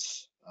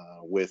engines,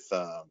 with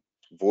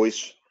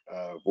voice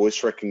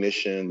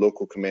recognition,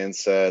 local command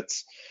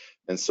sets,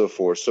 and so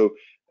forth. So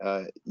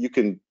you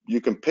can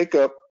pick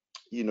up,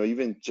 you know,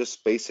 even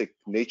just basic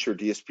nature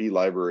DSP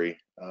library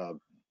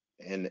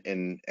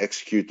and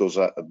execute those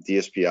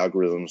DSP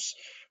algorithms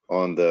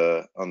on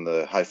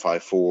the Hi-Fi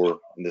 4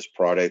 in this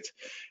product.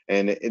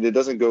 And it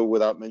doesn't go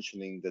without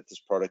mentioning that this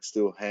product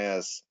still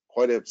has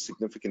quite a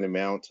significant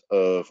amount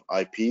of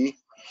IP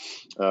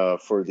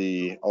for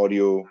the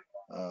audio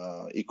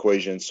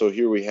equation. So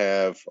here we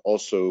have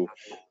also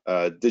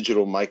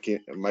digital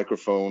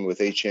microphone with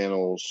 8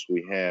 channels.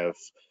 We have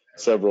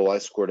several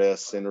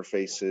I2S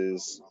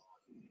interfaces,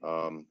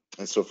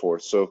 and so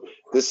forth. So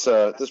this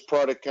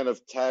product kind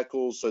of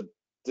tackles a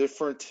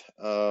different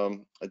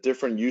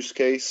use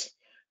case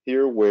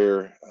here,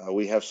 where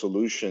we have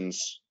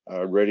solutions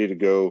ready to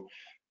go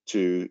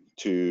to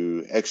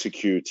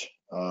execute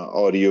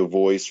audio,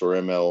 voice, or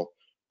ML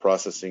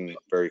processing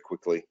very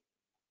quickly.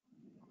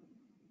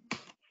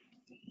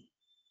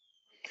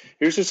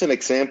 Here's just an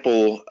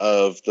example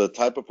of the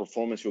type of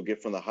performance you'll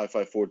get from the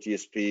Hi-Fi 4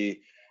 DSP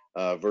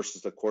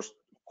versus the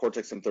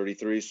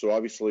Cortex-M33. So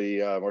obviously,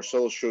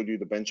 Marcelo showed you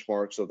the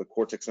benchmarks of the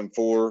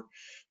Cortex-M4,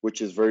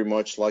 which is very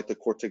much like the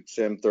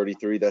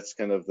Cortex-M33. That's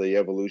kind of the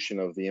evolution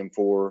of the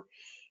M4.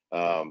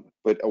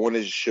 But I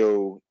wanted to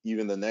show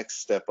even the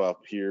next step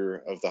up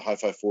here of the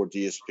Hi-Fi 4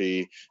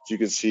 DSP. So you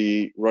can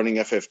see running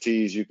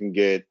FFTs, you can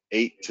get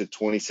 8 to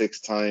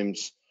 26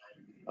 times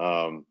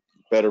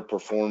better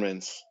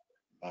performance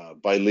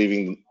by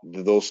leaving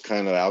those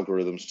kind of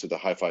algorithms to the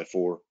Hi-Fi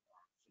 4.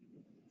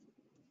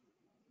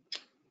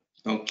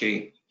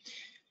 Okay.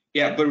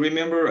 Yeah, but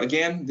remember,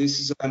 again, this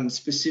is a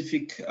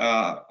specific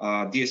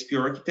DSP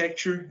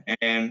architecture,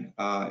 and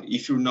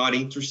if you're not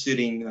interested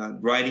in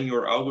writing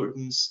your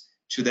algorithms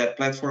to that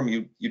platform,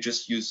 you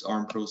just use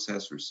ARM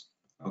processors.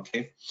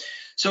 Okay,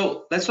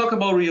 so let's talk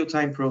about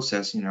real-time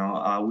processing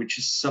now, which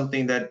is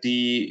something that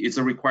is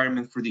a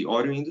requirement for the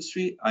audio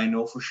industry. I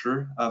know for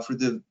sure. For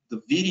the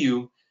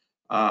video,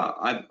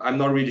 I'm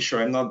not really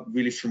sure. I'm not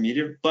really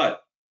familiar,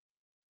 but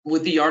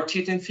with the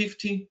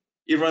RT1050,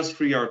 it runs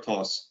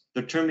FreeRTOS,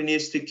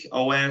 deterministic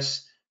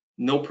OS,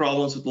 no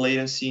problems with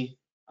latency.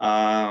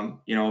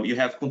 You know, you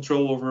have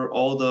control over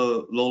all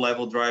the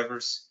low-level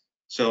drivers,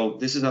 so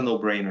this is a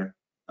no-brainer.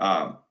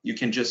 You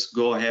can just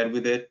go ahead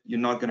with it. You're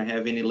not going to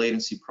have any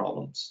latency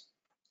problems.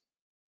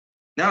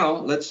 Now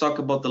let's talk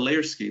about the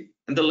Layerscape.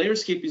 And the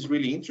Layerscape is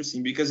really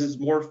interesting because it's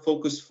more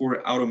focused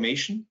for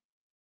automation,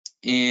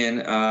 and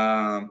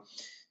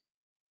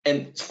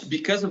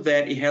because of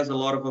that, it has a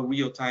lot of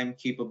real-time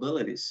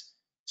capabilities.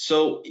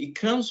 So it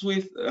comes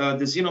with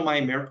the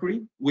Xenomai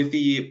Mercury with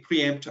the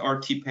preempt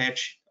RT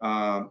patch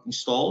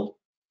installed,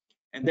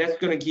 and that's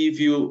going to give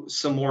you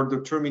some more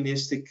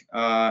deterministic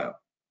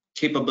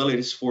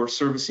capabilities for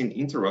servicing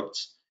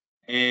interrupts,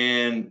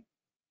 and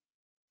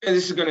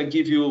this is going to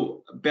give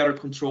you better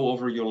control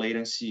over your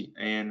latency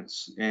and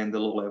the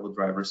low-level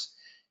drivers.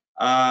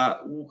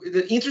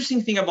 The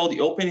interesting thing about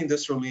the Open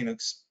Industrial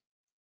Linux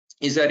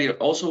is that it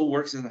also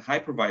works as a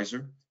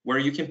hypervisor, where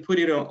you can put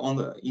it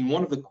in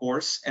one of the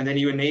cores, and then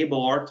you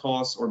enable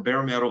RTOS or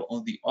bare metal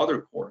on the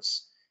other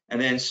cores. And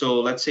then,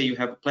 so let's say you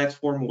have a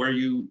platform where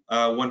you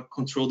want to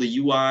control the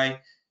UI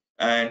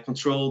and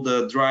control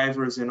the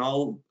drivers and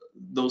all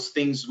those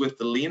things with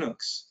the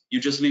Linux. You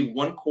just leave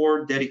one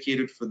core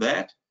dedicated for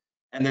that,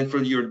 and then for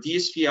your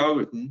DSP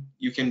algorithm,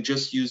 you can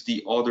just use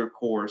the other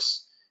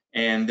cores,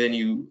 and then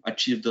you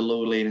achieve the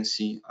low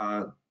latency,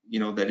 you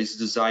know, that is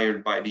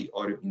desired by the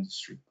audio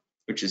industry,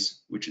 which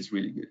is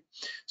really good.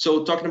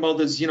 So talking about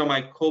the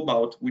Xenomai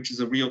Cobalt, which is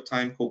a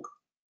real-time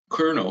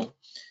kernel,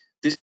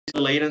 this is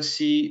the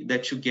latency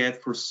that you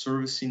get for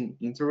servicing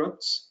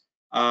interrupts.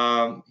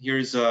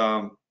 Here's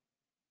a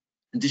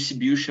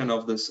distribution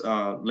of this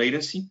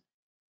latency.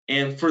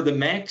 And for the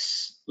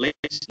max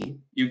latency,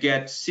 you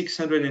get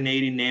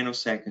 680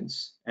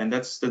 nanoseconds, and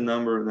that's the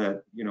number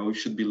that, you know, we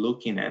should be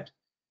looking at.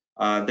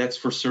 That's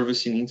for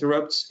servicing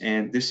interrupts,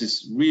 and this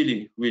is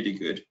really, really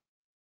good.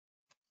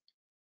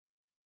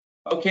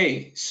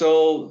 Okay,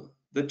 so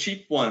the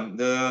cheap one,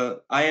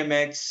 the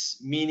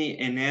IMX Mini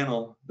and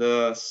Nano,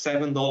 the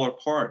 $7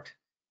 part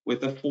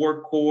with a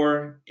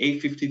 4-core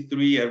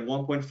 853 at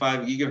 1.5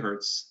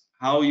 gigahertz.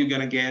 How are you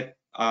gonna get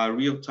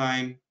real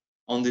time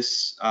on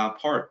this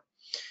part?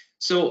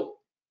 So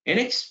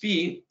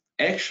NXP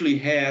actually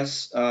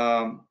has,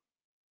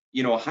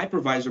 you know, a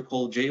hypervisor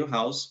called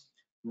Jailhouse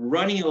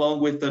running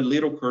along with the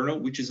little kernel,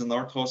 which is an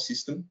RTOS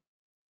system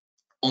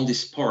on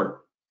this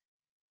part.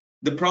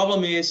 The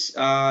problem is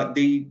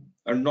they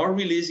are not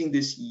releasing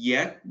this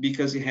yet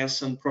because it has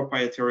some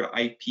proprietary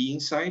IP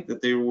inside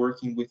that they're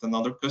working with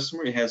another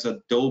customer. It has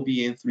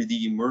Adobe and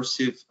 3D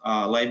immersive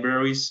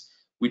libraries,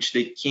 which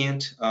they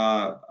can't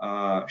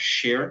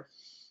share.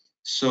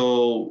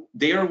 So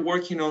they are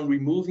working on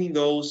removing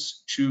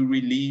those to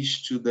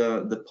release to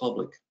the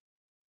public.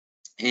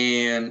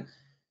 And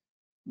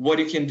what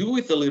you can do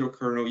with the little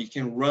kernel, you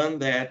can run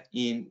that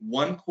in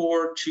 1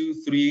 core,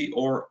 2, 3,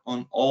 or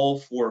on all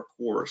 4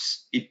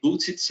 cores. It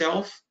boots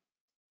itself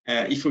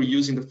if you're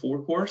using the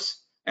 4 cores.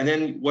 And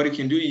then what you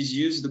can do is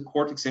use the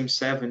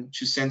Cortex-M7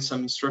 to send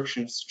some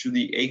instructions to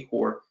the A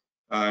core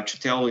to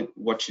tell it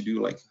what to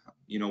do, like,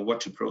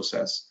 what to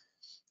process.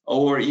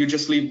 Or you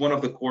just leave one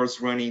of the cores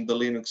running the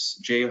Linux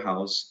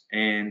jailhouse,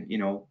 and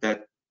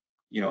that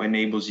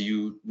enables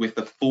you with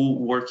the full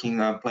working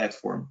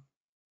platform.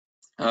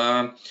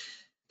 The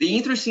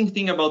interesting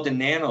thing about the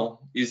Nano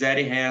is that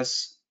it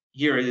has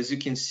here, as you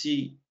can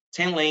see,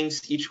 10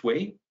 lanes each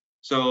way.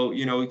 So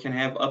you can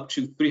have up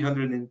to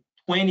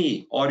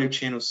 320 audio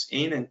channels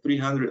in and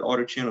 300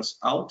 audio channels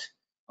out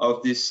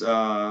of this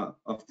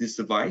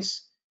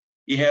device.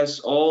 It has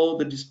all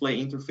the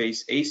display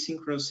interface,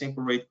 asynchronous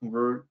sample rate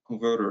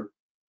converter.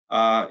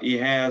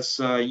 It has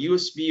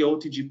USB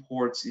OTG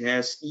ports. It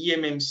has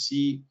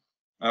eMMC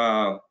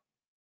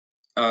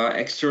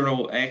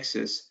external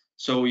access,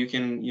 so you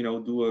can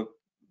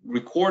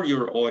record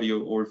your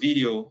audio or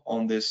video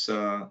on this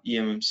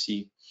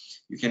eMMC.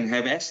 You can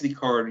have SD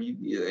card.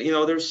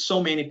 There's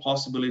so many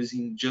possibilities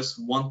in just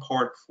one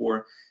part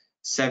for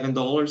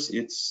 $7.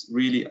 It's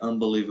really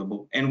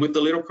unbelievable. And with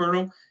the little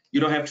kernel, you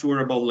don't have to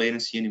worry about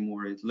latency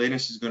anymore.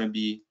 Latency is going to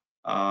be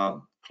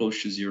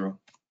close to 0.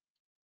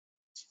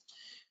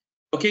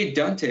 Okay,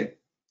 Dante.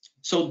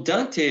 So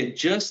Dante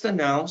just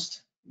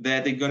announced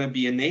that they're going to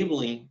be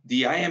enabling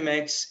the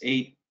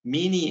i.MX8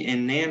 Mini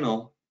and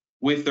Nano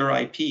with their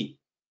IP.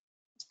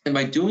 And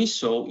by doing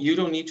so, you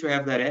don't need to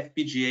have that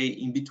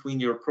FPGA in between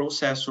your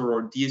processor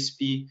or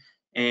DSP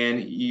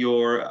and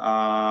your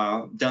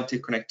Dante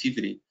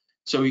connectivity.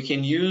 So you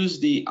can use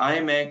the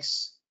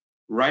i.MX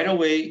right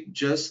away,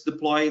 just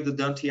deploy the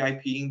Dante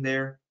IP in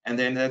there, and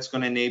then that's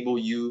going to enable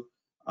you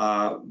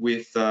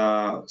with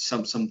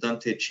some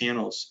Dante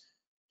channels.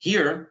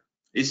 Here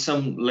is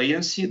some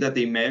latency that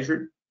they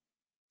measured.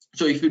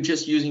 So if you're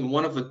just using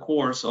one of the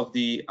cores of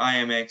the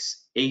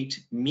i.MX8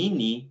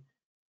 Mini,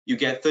 you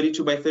get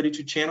 32 by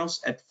 32 channels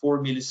at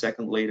 4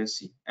 millisecond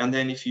latency. And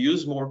then if you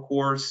use more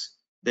cores,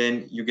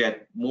 then you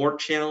get more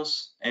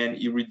channels and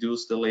you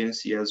reduce the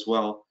latency as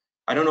well.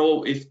 I don't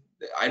know if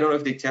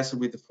they tested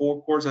with the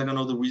 4 cores. I don't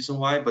know the reason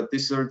why, but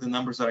these are the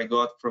numbers that I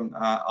got from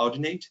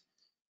Audinate.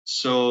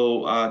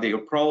 So they are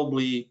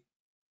probably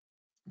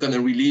going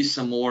to release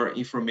some more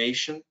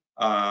information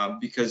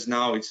because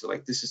now it's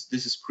like this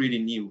is pretty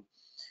new.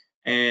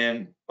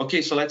 And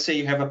okay, so let's say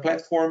you have a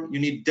platform, you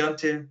need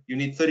Dante, you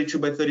need 32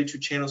 by 32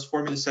 channels,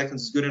 4 milliseconds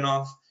is good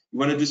enough. You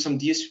want to do some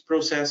DSP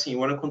processing, you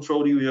want to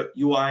control the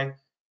UI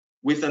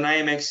with an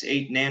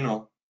i.MX8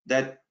 Nano.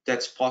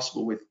 That's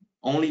possible with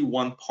only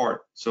one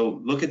part.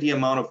 So look at the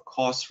amount of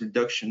cost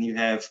reduction you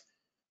have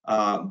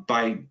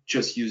by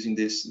just using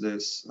this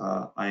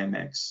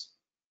i.MX.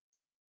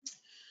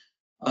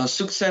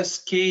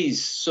 Success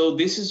case. So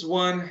this is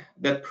one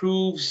that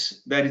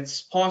proves that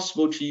it's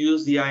possible to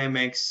use the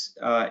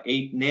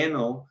i.MX8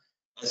 Nano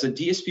as a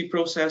DSP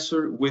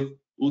processor with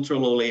ultra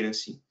low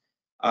latency.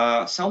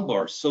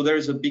 Soundbars. So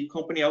there's a big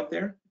company out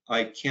there.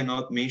 I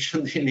cannot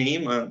mention the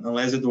name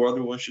unless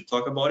Eduardo wants to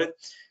talk about it,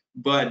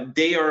 but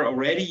they are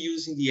already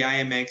using the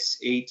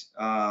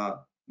i.MX8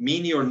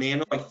 Mini or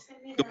Nano. I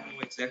don't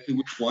know exactly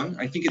which one.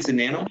 I think it's a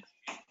Nano.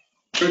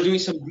 They're doing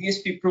some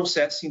DSP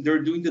processing.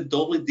 They're doing the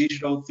doubly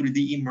digital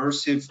 3D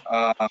immersive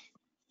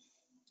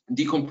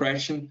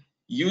decompression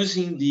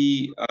using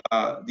the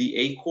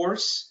A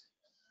cores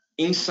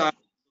inside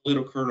the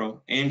little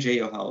kernel and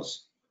jailhouse.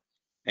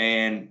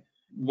 And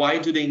why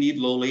do they need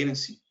low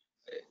latency?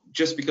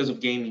 Just because of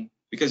gaming.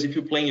 Because if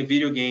you're playing a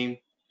video game,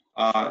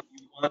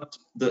 you want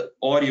the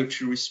audio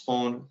to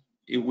respond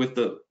with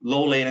the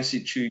low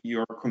latency to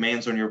your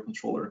commands on your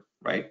controller,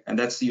 right? And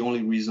that's the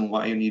only reason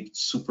why you need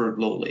super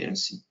low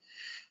latency.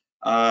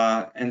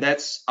 And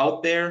that's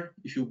out there.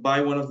 If you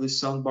buy one of these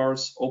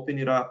soundbars, open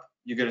it up,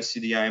 you're gonna see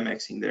the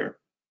i.MX in there.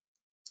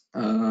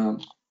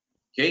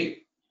 Okay.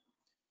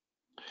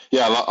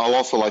 Yeah, I'll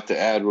also like to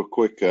add real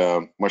quick,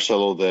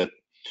 Marcelo, that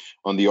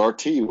on the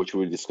RT, which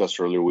we discussed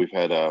earlier, we've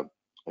had a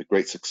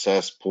great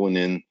success pulling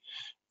in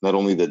not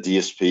only the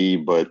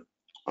DSP, but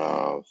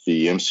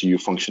the MCU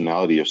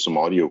functionality of some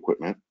audio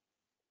equipment.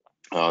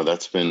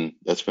 That's been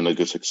a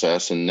good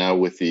success, and now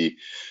with the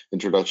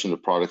introduction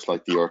of products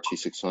like the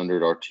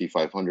RT600,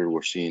 RT500,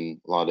 we're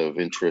seeing a lot of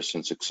interest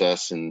and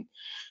success in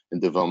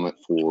development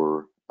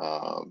for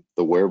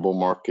the wearable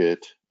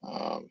market,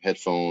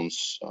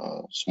 headphones,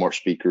 smart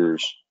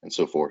speakers, and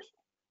so forth.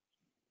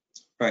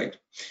 Right,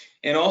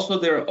 and also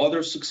there are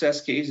other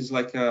success cases.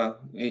 Like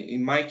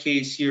in my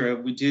case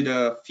here, we did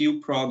a few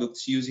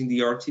products using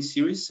the RT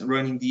series,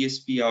 running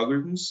DSP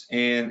algorithms,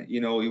 and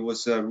it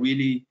was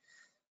really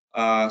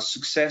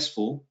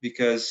successful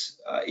because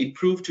it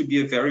proved to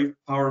be a very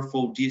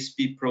powerful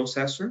DSP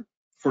processor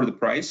for the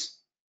price,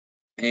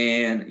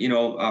 and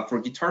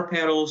for guitar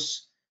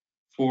pedals,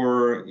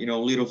 for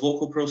little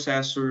vocal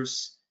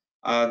processors,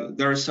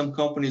 There are some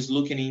companies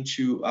looking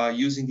into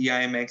using the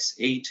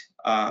IMX8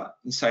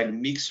 inside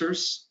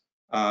mixers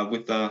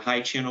with a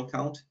high channel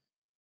count.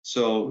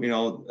 So, you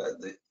know,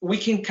 we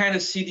can kind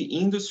of see the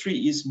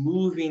industry is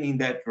moving in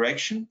that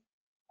direction.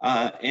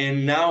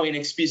 And now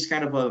NXP is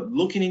kind of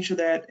looking into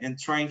that and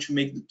trying to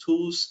make the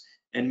tools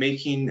and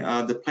making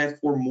the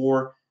platform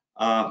more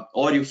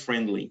audio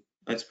friendly,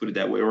 let's put it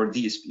that way, or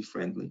DSP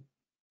friendly.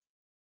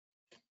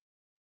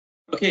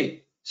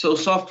 Okay, so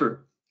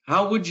software.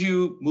 How would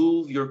you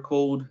move your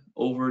code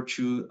over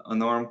to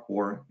an ARM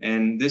core?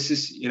 And this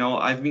is, you know,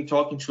 I've been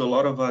talking to a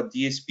lot of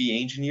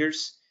DSP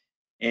engineers,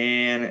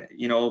 and,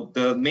 you know,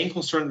 the main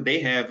concern that they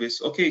have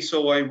is, okay,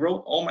 so I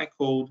wrote all my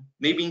code,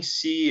 maybe in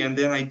C, and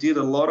then I did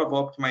a lot of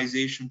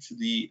optimization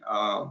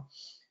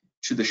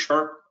to the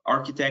Sharp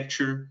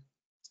architecture,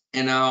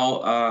 and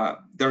now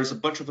there's a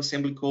bunch of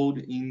assembly code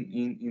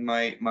in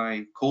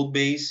my code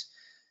base.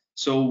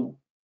 So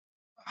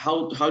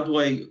how do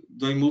I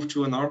move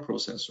to an ARM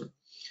processor?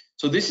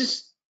 So this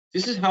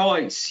is how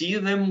I see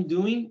them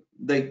doing.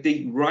 Like,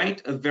 they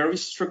write a very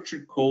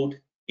structured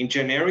code in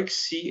generic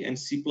C and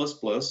C++,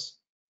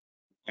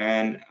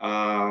 and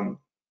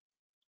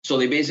so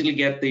they basically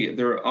get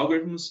their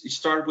algorithms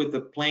start with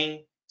the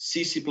plain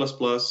C++,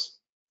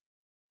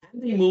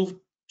 and they move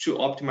to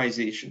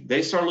optimization.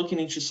 They start looking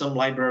into some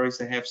libraries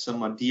that have some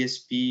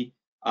DSP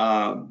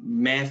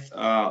math,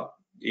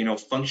 you know,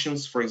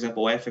 functions, for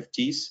example,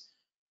 FFTs.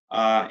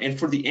 And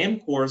for the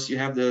M cores, you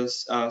have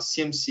this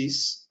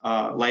CMSIS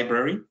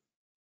library.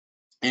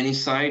 And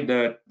inside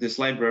this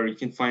library, you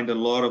can find a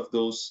lot of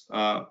those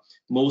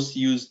most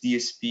used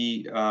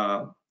DSP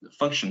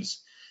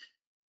functions.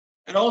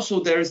 And also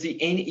there's the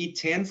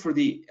NE10 for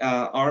the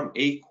ARM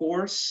A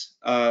cores.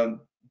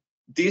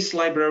 This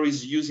library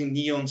is using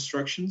Neon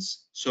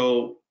instructions.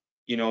 So,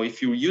 you know,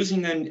 if you're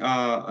using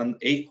an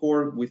A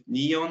core with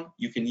Neon,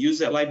 you can use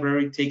that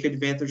library, take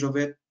advantage of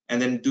it,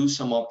 and then do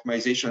some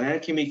optimization. And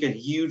it can make a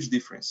huge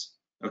difference,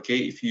 okay,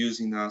 if you're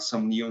using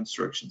some Neon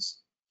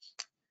instructions.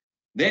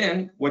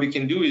 Then what you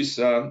can do is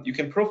you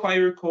can profile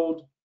your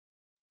code,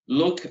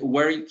 look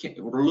where it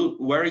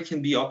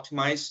can be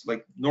optimized.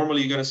 Like,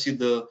 normally you're gonna see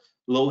the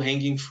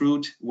low-hanging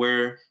fruit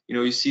where, you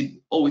know, you see,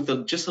 oh,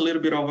 with just a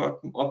little bit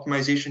of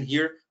optimization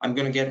here, I'm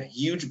gonna get a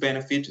huge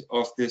benefit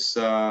of this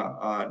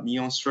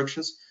Neon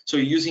instructions. So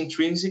you're using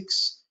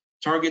intrinsics,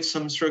 target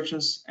some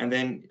instructions, and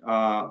then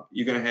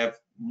you're gonna have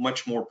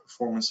much more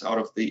performance out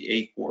of the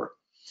A core.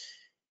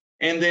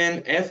 And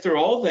then after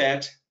all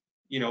that,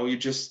 you know, you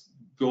just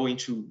go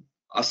into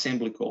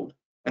assembly code.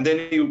 And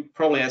then you're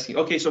probably asking,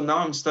 okay, so now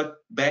I'm stuck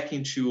back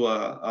into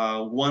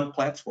one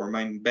platform.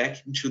 I'm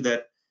back into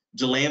that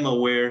dilemma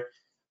where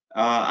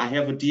I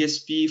have a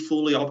DSP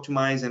fully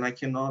optimized and I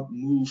cannot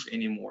move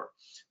anymore.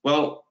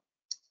 Well,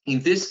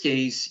 in this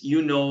case,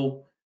 you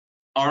know,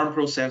 ARM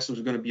processors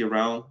are going to be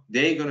around.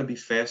 They're going to be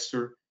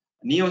faster.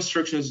 Neon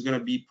instructions is going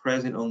to be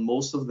present on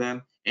most of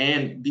them.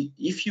 And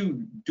if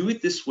you do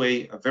it this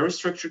way, a very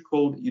structured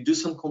code, you do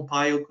some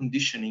compile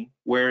conditioning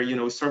where, you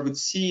know, start with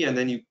C and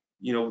then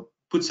you know,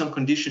 put some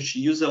conditions to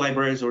use the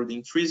libraries or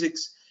the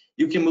intrinsics.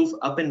 You can move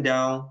up and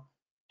down,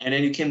 and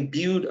then you can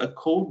build a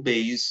code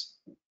base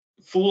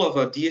full of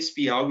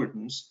DSP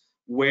algorithms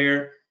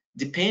where,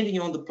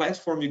 depending on the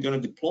platform you're going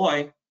to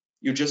deploy,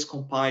 you just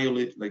compile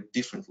it like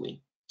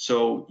differently.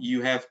 So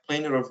you have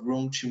plenty of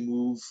room to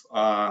move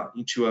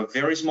into a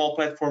very small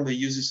platform that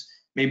uses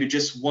maybe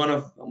just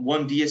one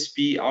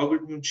DSP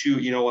algorithm to,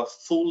 you know, a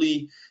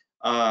fully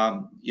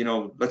you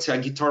know, let's say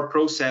a guitar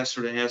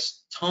processor that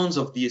has tons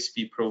of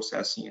DSP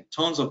processing and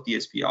tons of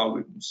DSP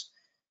algorithms.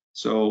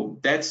 So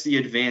that's the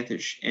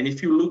advantage. And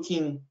if you're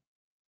looking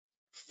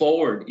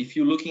forward, if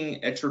you're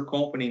looking at your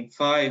company in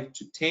 5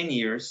 to 10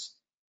 years,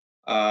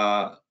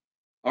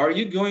 are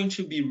you going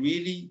to be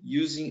really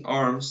using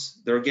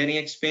ARMs? They're getting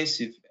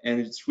expensive and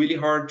it's really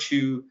hard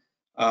to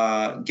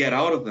get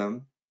out of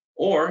them.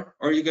 Or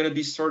are you going to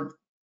be start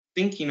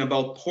thinking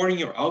about porting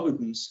your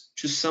algorithms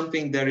to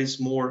something that is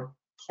more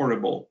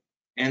portable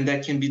and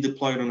that can be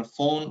deployed on a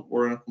phone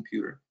or on a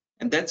computer?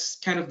 And that's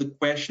kind of the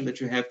question that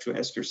you have to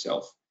ask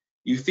yourself.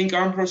 You think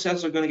ARM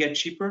processors are going to get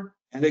cheaper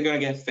and they're going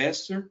to get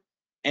faster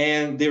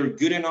and they're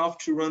good enough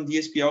to run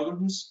DSP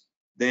algorithms?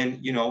 Then,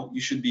 you know,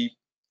 you should be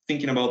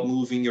thinking about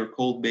moving your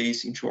code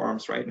base into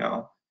ARMs right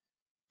now.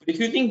 But if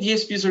you think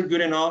DSPs are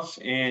good enough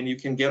and you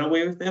can get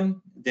away with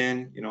them,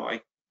 then, you know,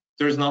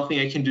 there's nothing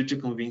I can do to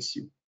convince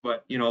you.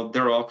 But, you know,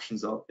 there are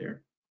options out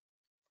there.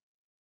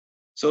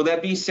 So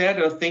that being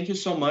said, thank you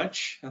so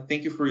much.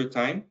 Thank you for your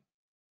time.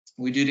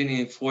 We did it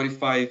in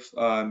 45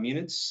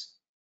 minutes,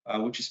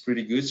 which is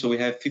pretty good. So we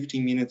have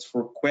 15 minutes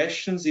for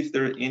questions, if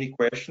there are any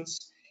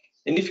questions.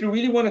 And if you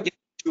really want to get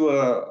to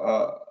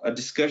a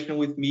discussion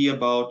with me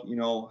about, you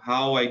know,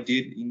 how I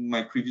did in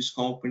my previous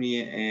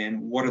company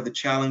and what are the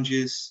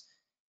challenges,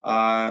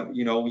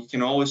 you know, you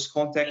can always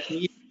contact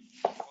me.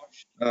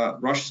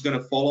 Rosh is going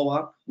to follow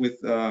up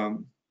with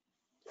anyone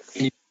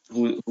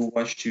who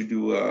wants to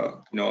do,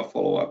 you know, a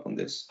follow up on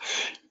this.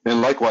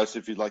 And likewise,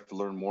 if you'd like to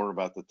learn more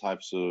about the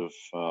types of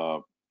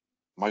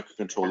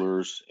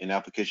microcontrollers and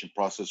application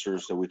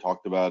processors that we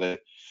talked about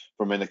it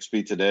from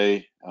NXP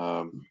today.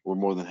 We're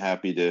more than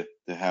happy to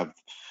have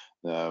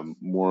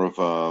more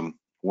of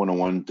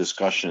one-on-one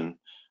discussion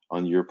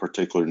on your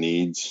particular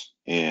needs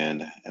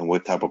and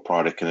what type of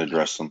product can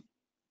address them.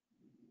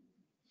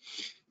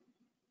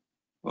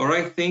 All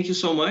right, thank you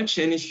so much.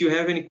 And if you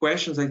have any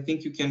questions, I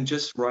think you can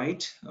just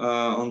write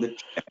on the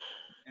chat,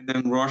 and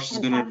then Rosh is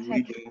going to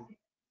read them.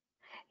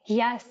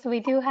 Yes, we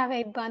do have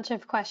a bunch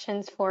of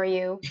questions for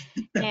you.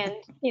 And,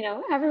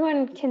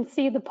 everyone can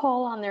see the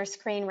poll on their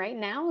screen right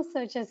now.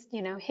 So just,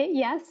 hit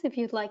yes if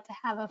you'd like to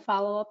have a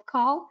follow-up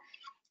call.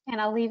 And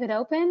I'll leave it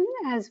open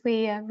as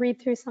we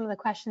read through some of the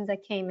questions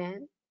that came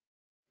in.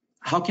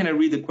 How can I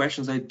read the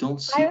questions? I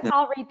don't see them.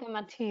 I'll read them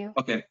to you.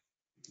 Okay.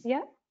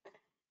 Yep.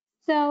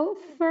 So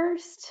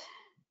first,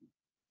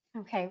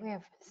 okay, we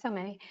have so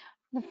many.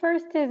 The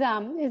first is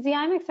the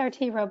IMX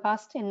RT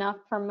robust enough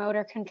for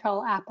motor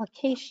control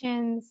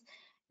applications,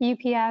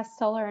 UPS,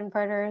 solar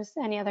inverters,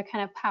 any other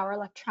kind of power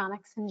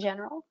electronics in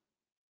general?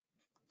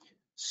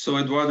 So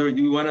Eduardo,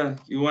 you wanna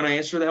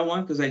answer that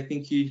one, because I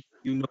think you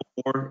know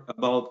more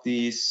about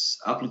these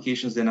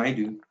applications than I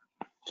do.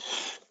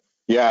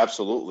 Yeah,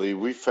 absolutely.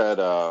 We've had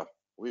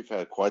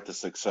quite the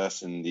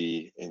success in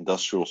the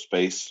industrial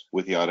space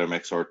with the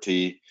IMX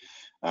RT.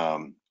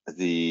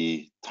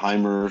 The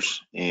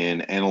timers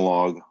and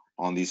analog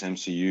on these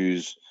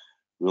MCUs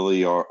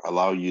really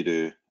allow you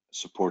to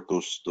support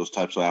those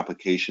types of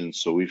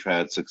applications. So we've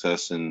had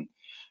success in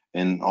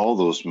all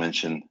those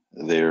mentioned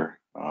there.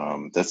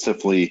 That's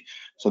definitely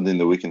something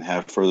that we can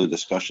have further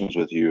discussions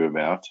with you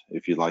about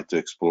if you'd like to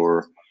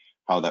explore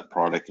how that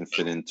product can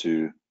fit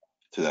into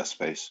that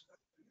space.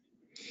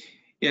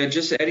 Yeah,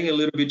 just adding a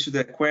little bit to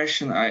that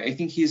question, I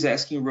think he's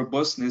asking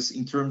robustness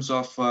in terms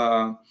of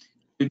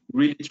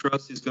really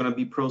trust is going to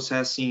be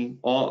processing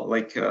all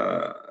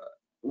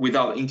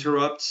without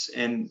interrupts,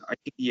 and I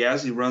think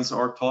yes, it runs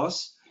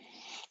RTOS.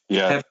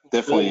 Yeah,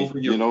 definitely. Over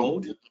your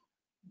code.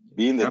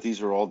 Being that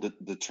these are all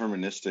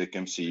deterministic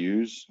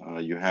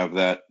MCUs, you have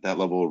that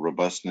level of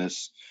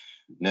robustness.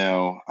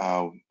 Now,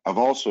 I've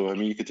also,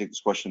 you could take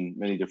this question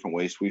many different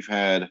ways. We've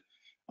had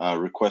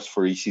requests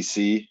for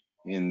ECC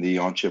in the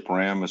on-chip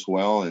RAM as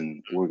well,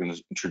 and we're going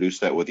to introduce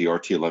that with the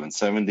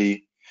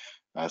RT1170.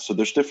 So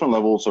there's different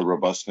levels of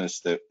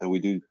robustness that we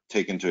do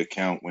take into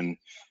account when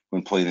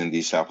playing in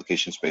these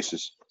application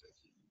spaces.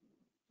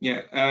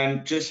 Yeah,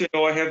 and just so you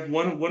know, I have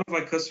one of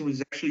my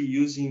customers actually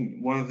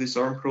using one of these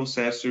ARM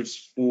processors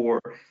for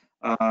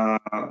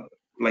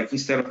like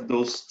instead of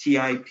those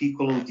TI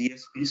Piccolo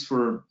DSPs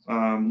for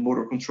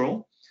motor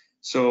control.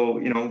 So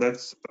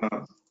that's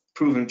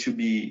proven to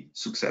be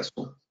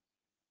successful.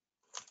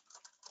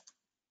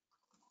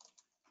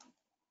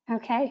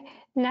 Okay,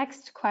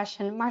 next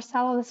question.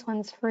 Marcelo, this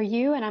one's for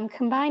you, and I'm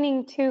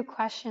combining two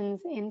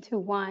questions into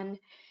one,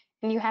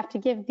 and you have to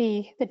give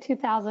the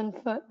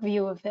 2,000-foot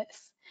view of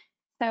this.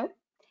 So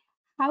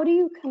how do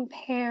you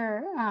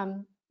compare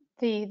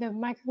the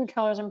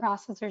microcontrollers and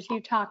processors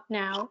you talked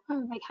now?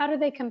 Like, how do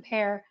they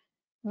compare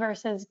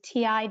versus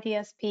TI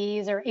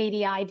DSPs or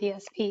ADI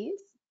DSPs?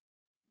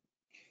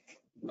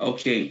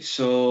 Okay,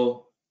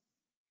 so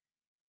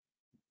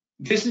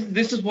this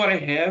is what I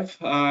have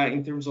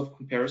in terms of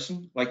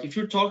comparison. Like if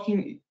you're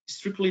talking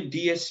strictly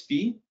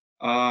DSP,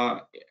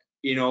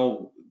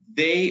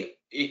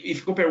 if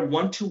you compare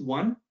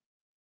 1-to-1,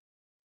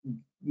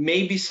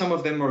 maybe some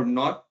of them are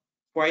not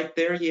quite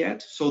there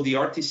yet. So the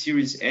RT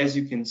series, as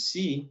you can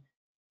see,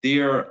 they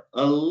are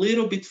a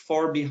little bit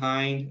far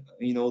behind,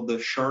 the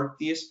Shark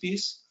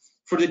DSPs.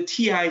 For the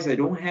TIs, I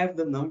don't have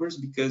the numbers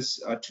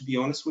because, to be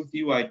honest with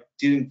you, I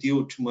didn't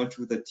deal too much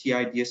with the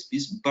TI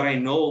DSPs, but I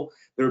know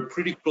they're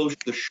pretty close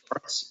to the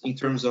Sharks in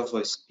terms of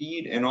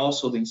speed and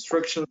also the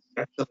instructions,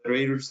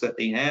 accelerators that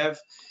they have,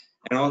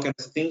 and all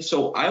kinds of things.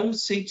 So I would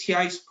say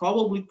TI is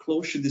probably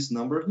close to this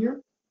number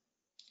here.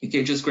 You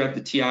can just grab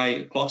the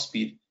TI clock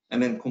speed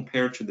and then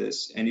compare to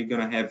this, and you're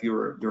gonna have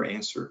your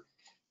answer.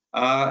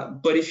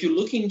 But if you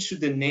look into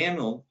the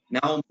Nano,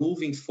 now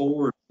moving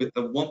forward with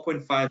the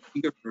 1.5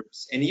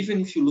 gigahertz, and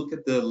even if you look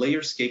at the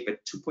Layerscape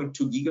at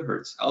 2.2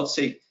 gigahertz, I would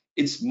say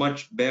it's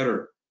much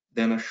better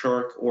than a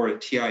Shark or a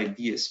TI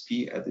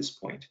DSP at this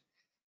point.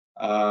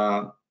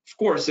 Of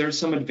course, there's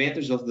some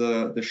advantage of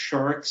the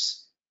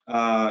Sharks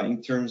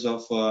in terms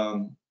of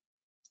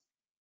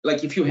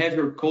like if you have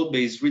your code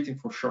base written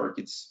for Shark,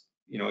 it's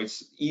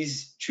it's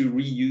easy to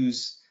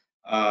reuse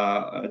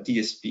a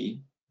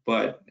DSP,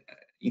 but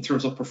in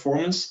terms of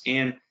performance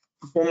and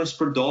performance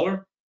per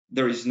dollar,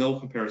 there is no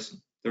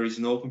comparison. There is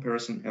no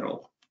comparison at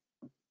all.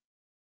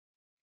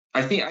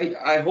 I think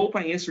I hope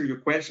I answered your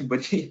question,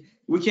 but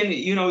we can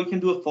we can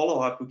do a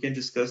follow-up. We can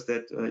discuss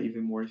that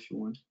even more if you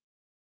want.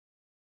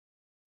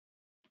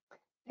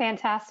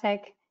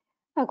 Fantastic.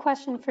 A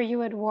question for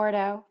you,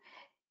 Eduardo.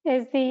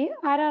 Is the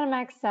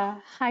IMX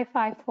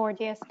Hi-Fi 4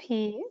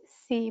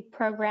 DSP-C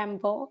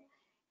programmable,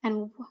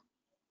 and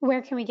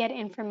where can we get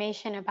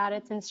information about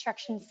its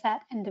instruction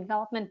set and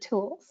development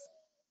tools?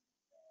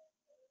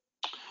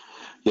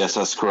 Yes,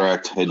 that's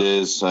correct. It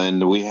is,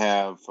 and we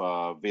have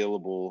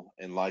available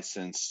and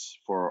licensed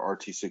for our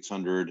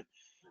RT600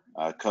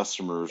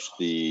 customers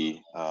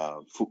the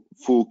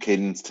full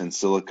cadence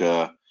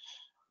Tensilica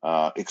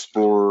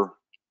Explorer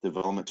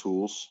development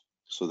tools.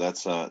 So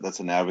that's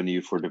an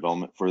avenue for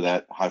development for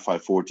that Hi-Fi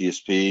 4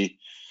 DSP.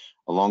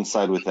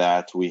 Alongside with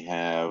that, we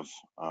have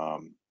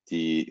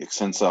the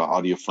Exensa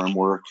audio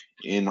framework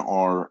in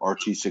our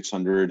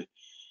RT600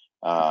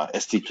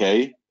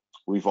 SDK.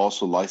 We've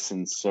also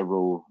licensed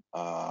several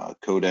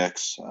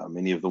codecs,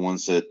 many of the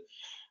ones that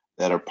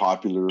are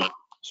popular.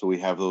 So we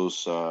have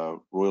those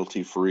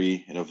royalty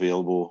free and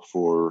available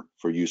for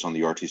use on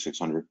the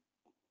RT600.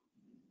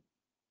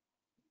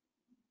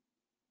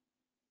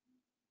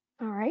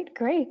 All right,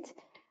 great.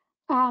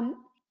 And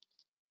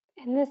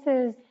this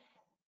is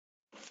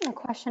a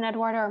question,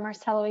 Eduardo or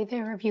Marcelo,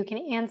 either of you can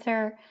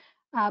answer,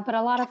 but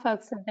a lot of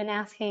folks have been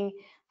asking,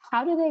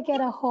 how do they get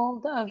a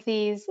hold of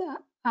these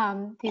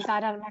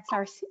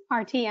i.MX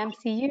RT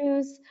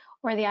MCUs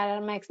or the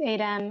i.MX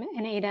 8M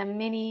and 8M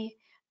Mini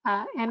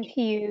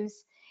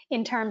MPUs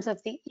in terms of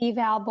the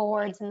eval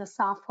boards and the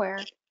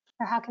software,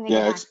 or how can they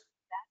get access?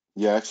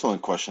 Yeah,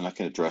 excellent question. I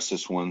can address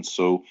this one.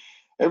 So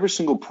every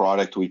single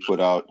product we put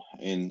out,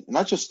 in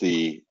not just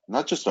the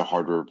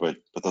hardware, but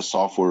the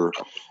software,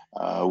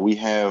 we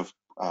have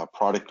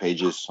product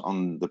pages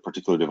on the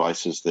particular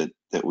devices that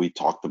we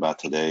talked about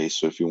today.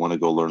 So if you want to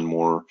go learn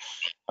more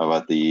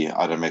about the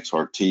i.MX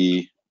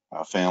RT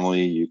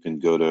family, you can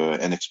go to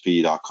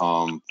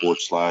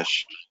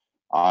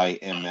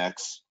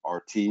nxp.com/IMX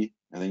RT,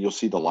 and then you'll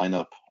see the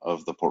lineup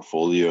of the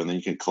portfolio, and then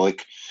you can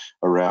click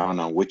around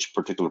on which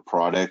particular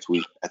product.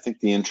 I think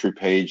the entry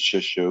page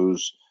just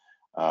shows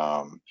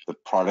the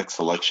product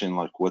selection,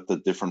 like what the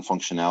different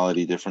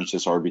functionality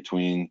differences are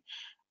between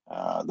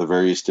the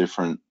various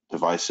different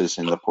devices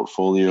in the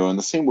portfolio, and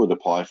the same would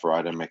apply for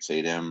i.MX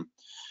 8M.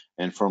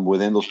 And from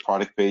within those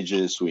product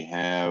pages, we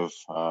have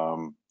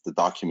the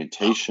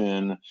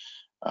documentation,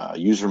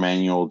 user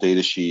manual,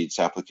 data sheets,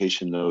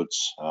 application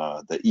notes,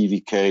 the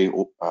EVK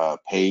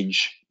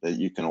page that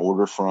you can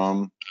order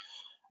from,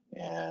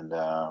 and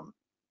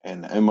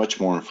much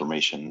more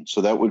information.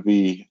 So that would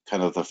be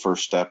kind of the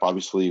first step.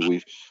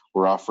 Obviously,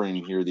 we're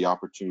offering here the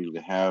opportunity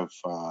to have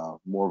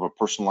more of a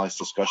personalized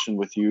discussion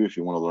with you. If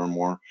you want to learn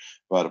more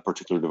about a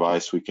particular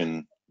device, we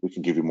can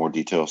give you more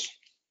details.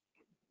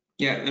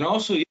 Yeah, and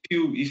also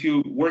if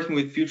you working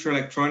with Future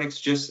Electronics,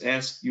 just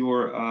ask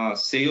your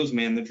sales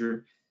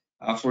manager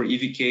for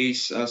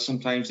EVKs.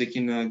 Sometimes they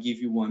can give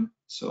you one.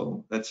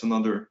 So that's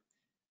another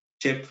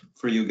tip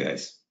for you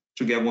guys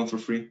to get one for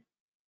free.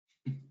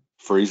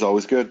 Free is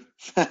always good.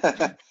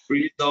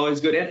 Free is always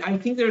good. And I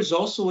think there's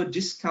also a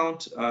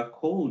discount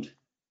code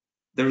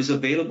that is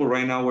available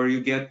right now where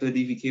you get the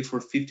EVK for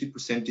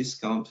 50%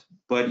 discount.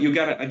 But you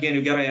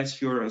gotta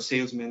ask your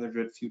sales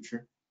manager at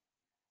Future.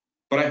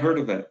 But I heard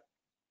of it.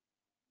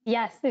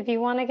 Yes, if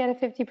you want to get a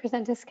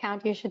 50%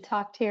 discount, you should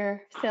talk to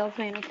your sales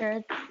manager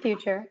at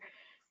Future.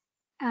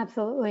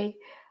 Absolutely.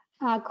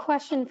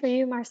 Question for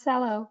you,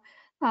 Marcelo.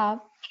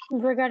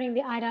 Regarding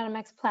the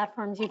i.MX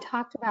platforms you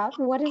talked about,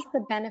 what is the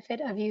benefit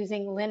of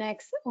using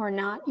Linux or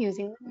not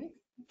using Linux?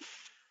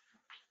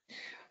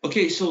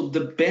 Okay, so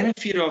the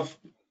benefit of,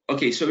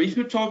 okay, so if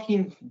you're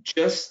talking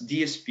just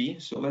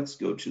DSP, so let's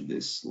go to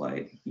this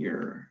slide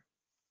here.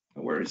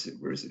 Where is it?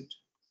 Where is it?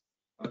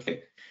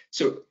 Okay,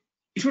 so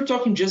if you're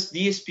talking just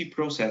DSP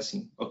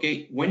processing,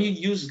 okay, when you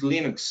use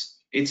Linux,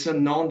 it's a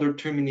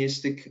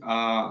non-deterministic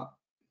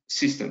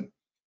system.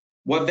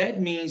 What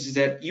that means is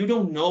that you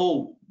don't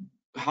know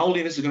how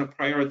Linux is going to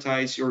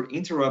prioritize your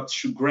interrupts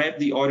to grab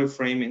the audio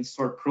frame and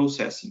start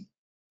processing.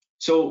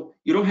 So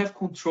you don't have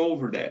control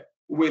over that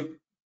with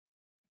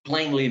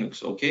plain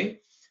Linux,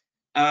 okay?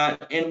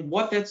 And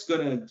what that's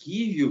going to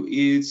give you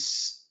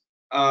is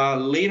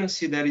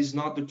latency that is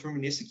not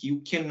deterministic. You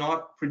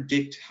cannot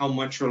predict how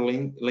much your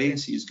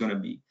latency is going to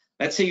be.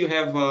 Let's say you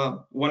have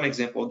one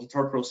example, a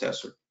guitar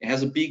processor. It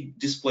has a big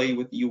display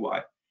with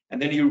UI.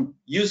 And then you're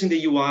using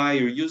the UI,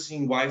 you're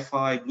using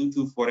Wi-Fi,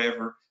 Bluetooth,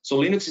 whatever. So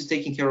Linux is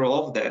taking care of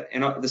all of that.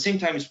 And at the same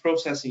time, it's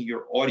processing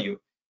your audio.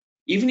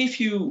 Even if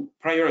you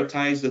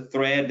prioritize the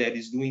thread that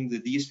is doing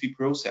the DSP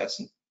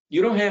processing,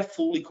 you don't have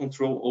fully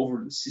control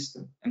over the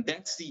system. And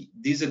that's the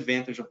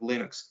disadvantage of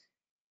Linux.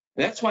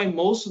 That's why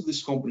most of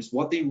these companies,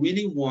 what they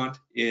really want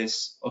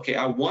is, okay,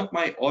 I want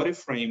my audio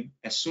frame,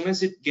 as soon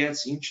as it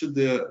gets into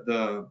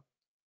the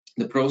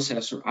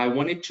processor, I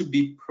want it to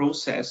be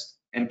processed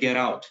and get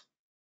out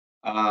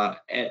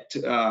at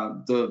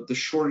the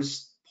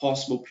shortest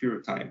possible period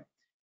of time.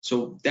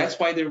 So that's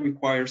why they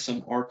require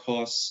some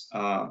RTOS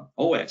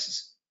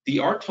OSs. The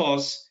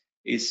RTOS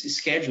is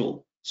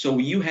scheduled, so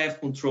you have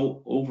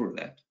control over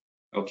that,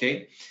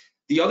 okay?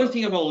 The other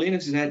thing about Linux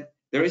is that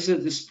there is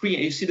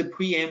you see the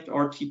preempt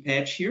RT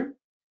patch here.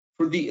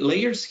 For the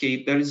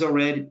layerscape that is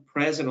already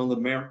present on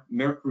the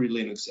Mercury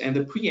Linux, and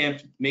the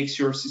preempt makes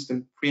your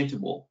system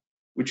preemptible,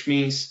 which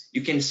means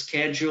you can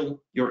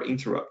schedule your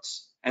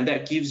interrupts, and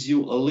that gives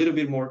you a little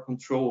bit more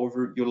control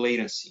over your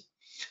latency.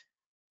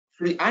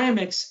 For the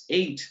i.MX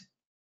 8,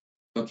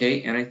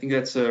 Okay, and I think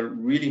that's a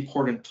really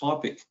important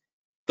topic.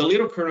 The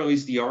little kernel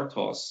is the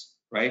RTOS,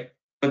 right?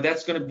 But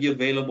that's going to be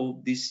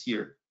available this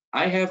year.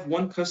 I have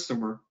one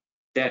customer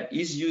that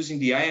is using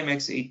the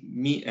IMX8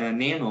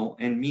 Nano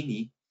and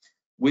Mini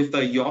with a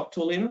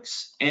Yocto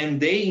Linux, and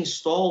they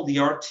installed the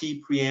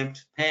RT preamp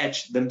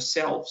patch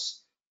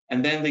themselves,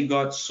 and then they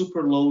got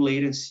super low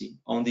latency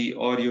on the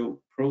audio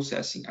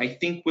processing. I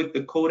think with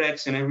the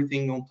codecs and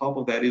everything on top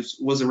of that, it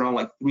was around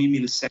like 3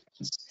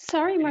 milliseconds.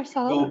 Sorry,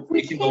 Marcelo,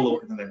 It can go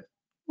lower than that.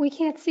 we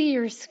can't see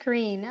your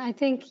screen. I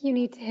think you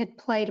need to hit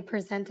play to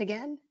present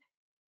again.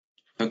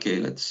 Okay,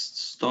 let's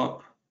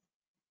stop.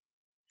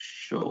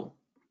 Show.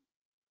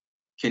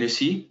 Can you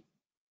see?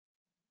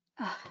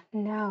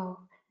 No,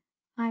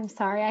 I'm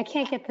sorry. I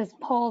can't get this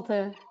poll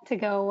to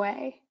go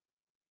away.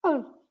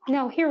 Oh,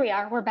 no, here we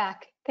are. We're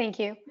back. Thank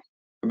you.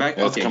 We're back?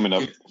 Yeah, okay. It's coming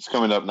up. Good. It's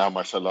coming up now,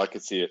 Marcelo. I can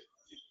see it.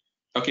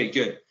 Okay,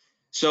 good.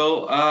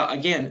 So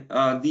again,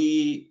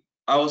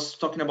 I was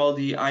talking about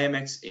the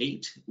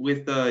IMX8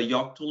 with the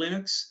Yocto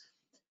Linux.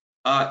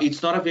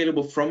 It's not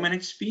available from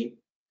NXP,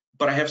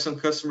 but I have some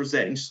customers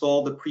that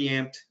installed the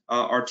preamped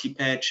RT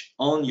patch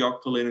on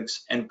Yocto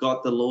Linux and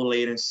got the low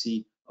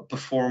latency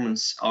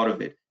performance out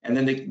of it. And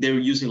then they're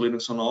using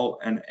Linux on all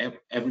and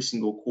every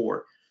single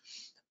core.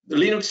 The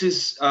Linux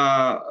is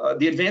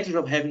the advantage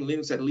of having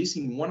Linux at least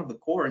in one of the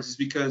cores is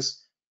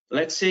because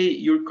let's say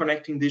you're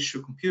connecting this to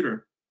a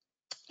computer,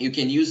 you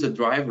can use the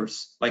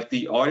drivers like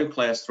the audio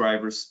class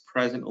drivers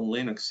present on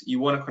Linux. You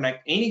want to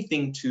connect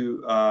anything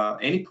to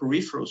any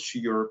peripherals to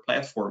your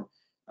platform,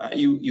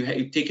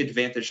 you take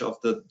advantage of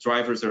the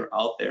drivers that are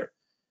out there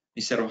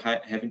instead of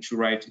having to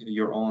write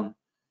your own.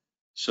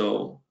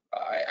 So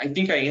I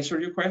think I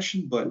answered your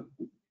question, but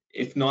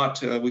if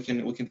not, we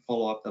can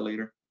follow up that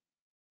later.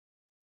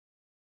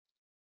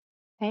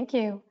 Thank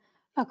you.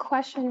 A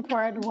question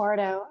for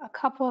Eduardo. A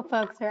couple of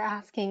folks are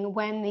asking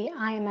when the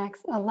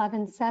IMX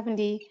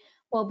 1170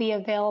 will be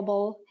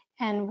available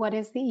and what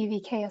is the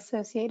EVK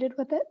associated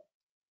with it?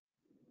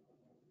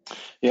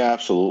 Yeah,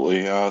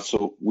 absolutely.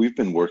 So we've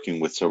been working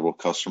with several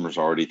customers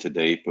already to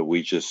date, but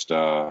we just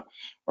are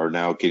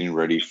now getting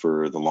ready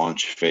for the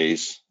launch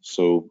phase.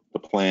 So the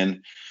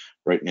plan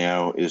right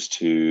now is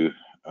to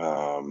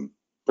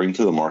bring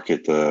to the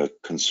market the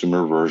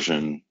consumer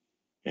version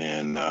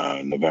in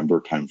November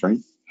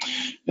timeframe,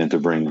 and to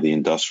bring the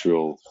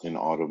industrial and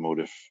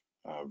automotive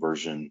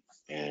version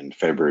in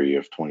February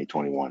of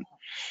 2021.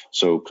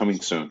 So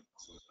coming soon.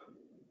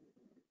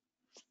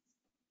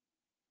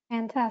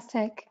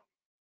 Fantastic.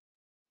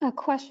 A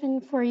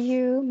question for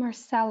you,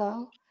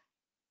 Marcelo.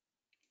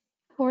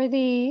 For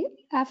the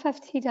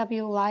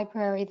FFTW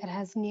library that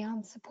has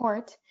Neon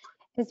support,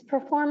 is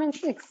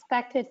performance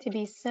expected to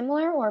be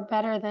similar or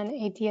better than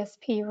a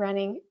DSP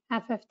running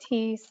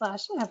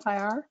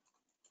FFT/FIR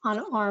on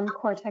Arm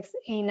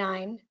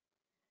Cortex-A9,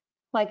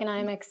 like an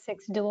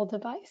IMX6 dual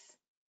device?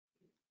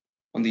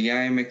 On the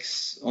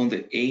IMX, on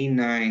the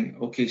A9,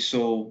 okay,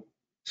 so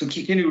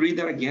can you read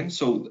that again?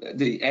 So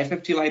the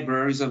FFT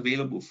library is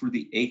available for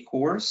the A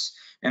cores,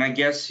 and I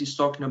guess he's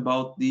talking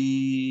about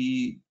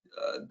the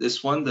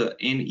this one, the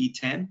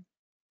NE10.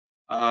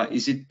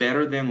 Is it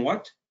better than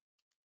what?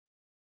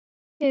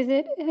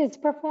 Is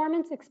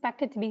performance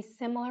expected to be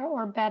similar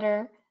or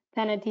better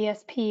than a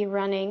DSP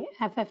running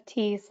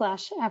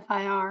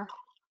FFT/FIR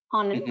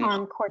on an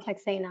Arm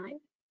Cortex-A9?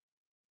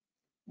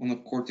 On the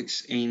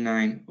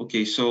Cortex-A9.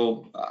 Okay,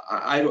 so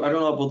I don't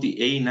know about the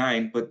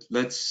A9, but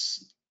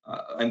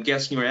I'm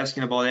guessing you're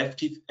asking about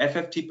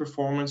FFT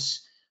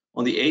performance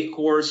on the A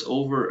cores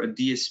over a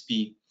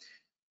DSP.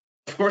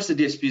 Of course, the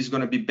DSP is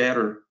going to be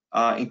better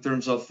in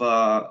terms of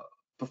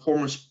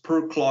performance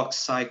per clock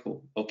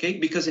cycle, okay?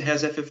 Because it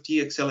has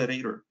FFT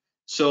accelerator.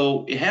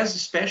 So it has a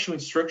special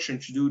instruction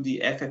to do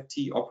the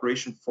FFT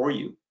operation for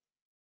you.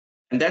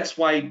 And that's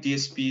why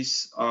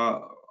DSPs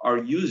are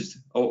used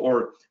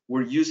or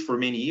were used for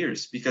many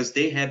years, because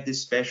they have these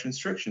special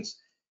instructions.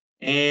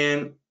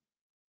 And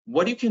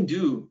what you can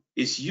do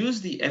is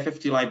use the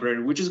FFT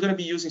library, which is going to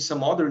be using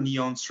some other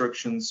Neon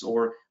instructions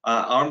or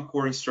ARM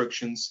core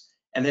instructions,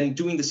 and then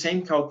doing the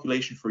same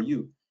calculation for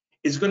you.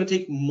 It's going to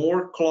take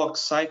more clock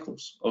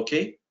cycles,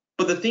 okay?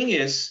 But the thing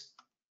is,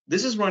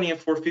 this is running at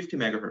 450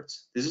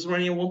 megahertz. This is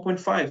running at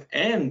 1.5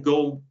 and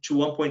go to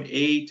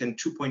 1.8 and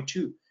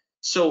 2.2.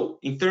 So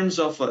in terms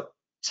of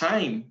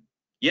time,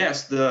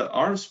 yes, the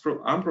ARM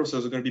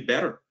processors are going to be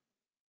better.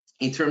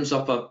 In terms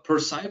of per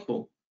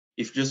cycle,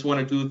 if you just want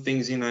to do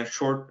things in a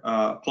short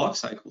clock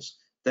cycles,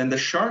 then the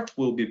Shark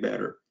will be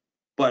better.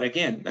 But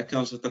again, that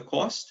comes with the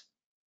cost,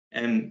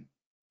 and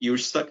you're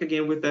stuck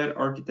again with that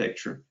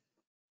architecture.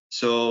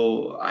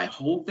 So I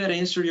hope that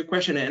answered your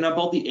question. And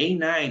about the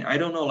A9, I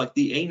don't know, like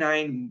the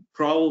A9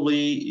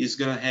 probably is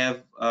going to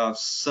have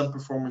some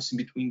performance in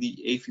between the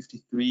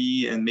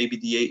A53 and maybe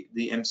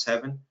the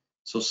M7.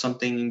 So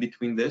something in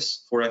between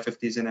this for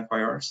FFTs and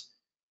FIRs.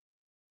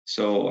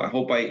 So I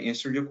hope I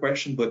answered your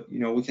question, but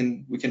we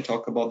can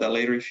talk about that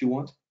later if you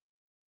want.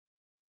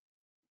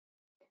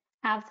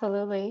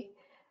 Absolutely.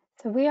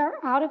 So we are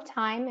out of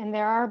time, and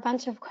there are a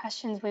bunch of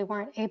questions we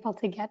weren't able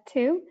to get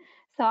to.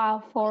 So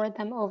I'll forward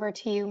them over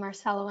to you,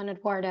 Marcelo and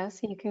Eduardo,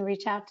 so you can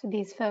reach out to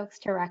these folks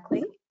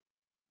directly.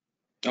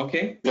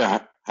 Okay. Yeah,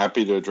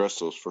 happy to address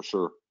those for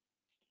sure.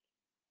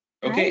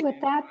 All Okay. right,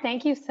 with that,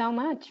 thank you so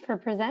much for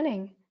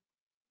presenting.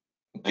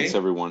 Thanks, Okay.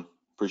 everyone.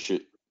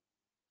 Appreciate it.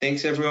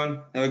 Thanks,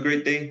 everyone. Have a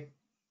great day.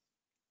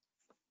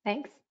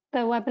 Thanks. The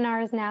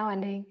webinar is now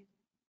ending.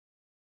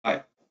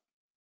 Bye.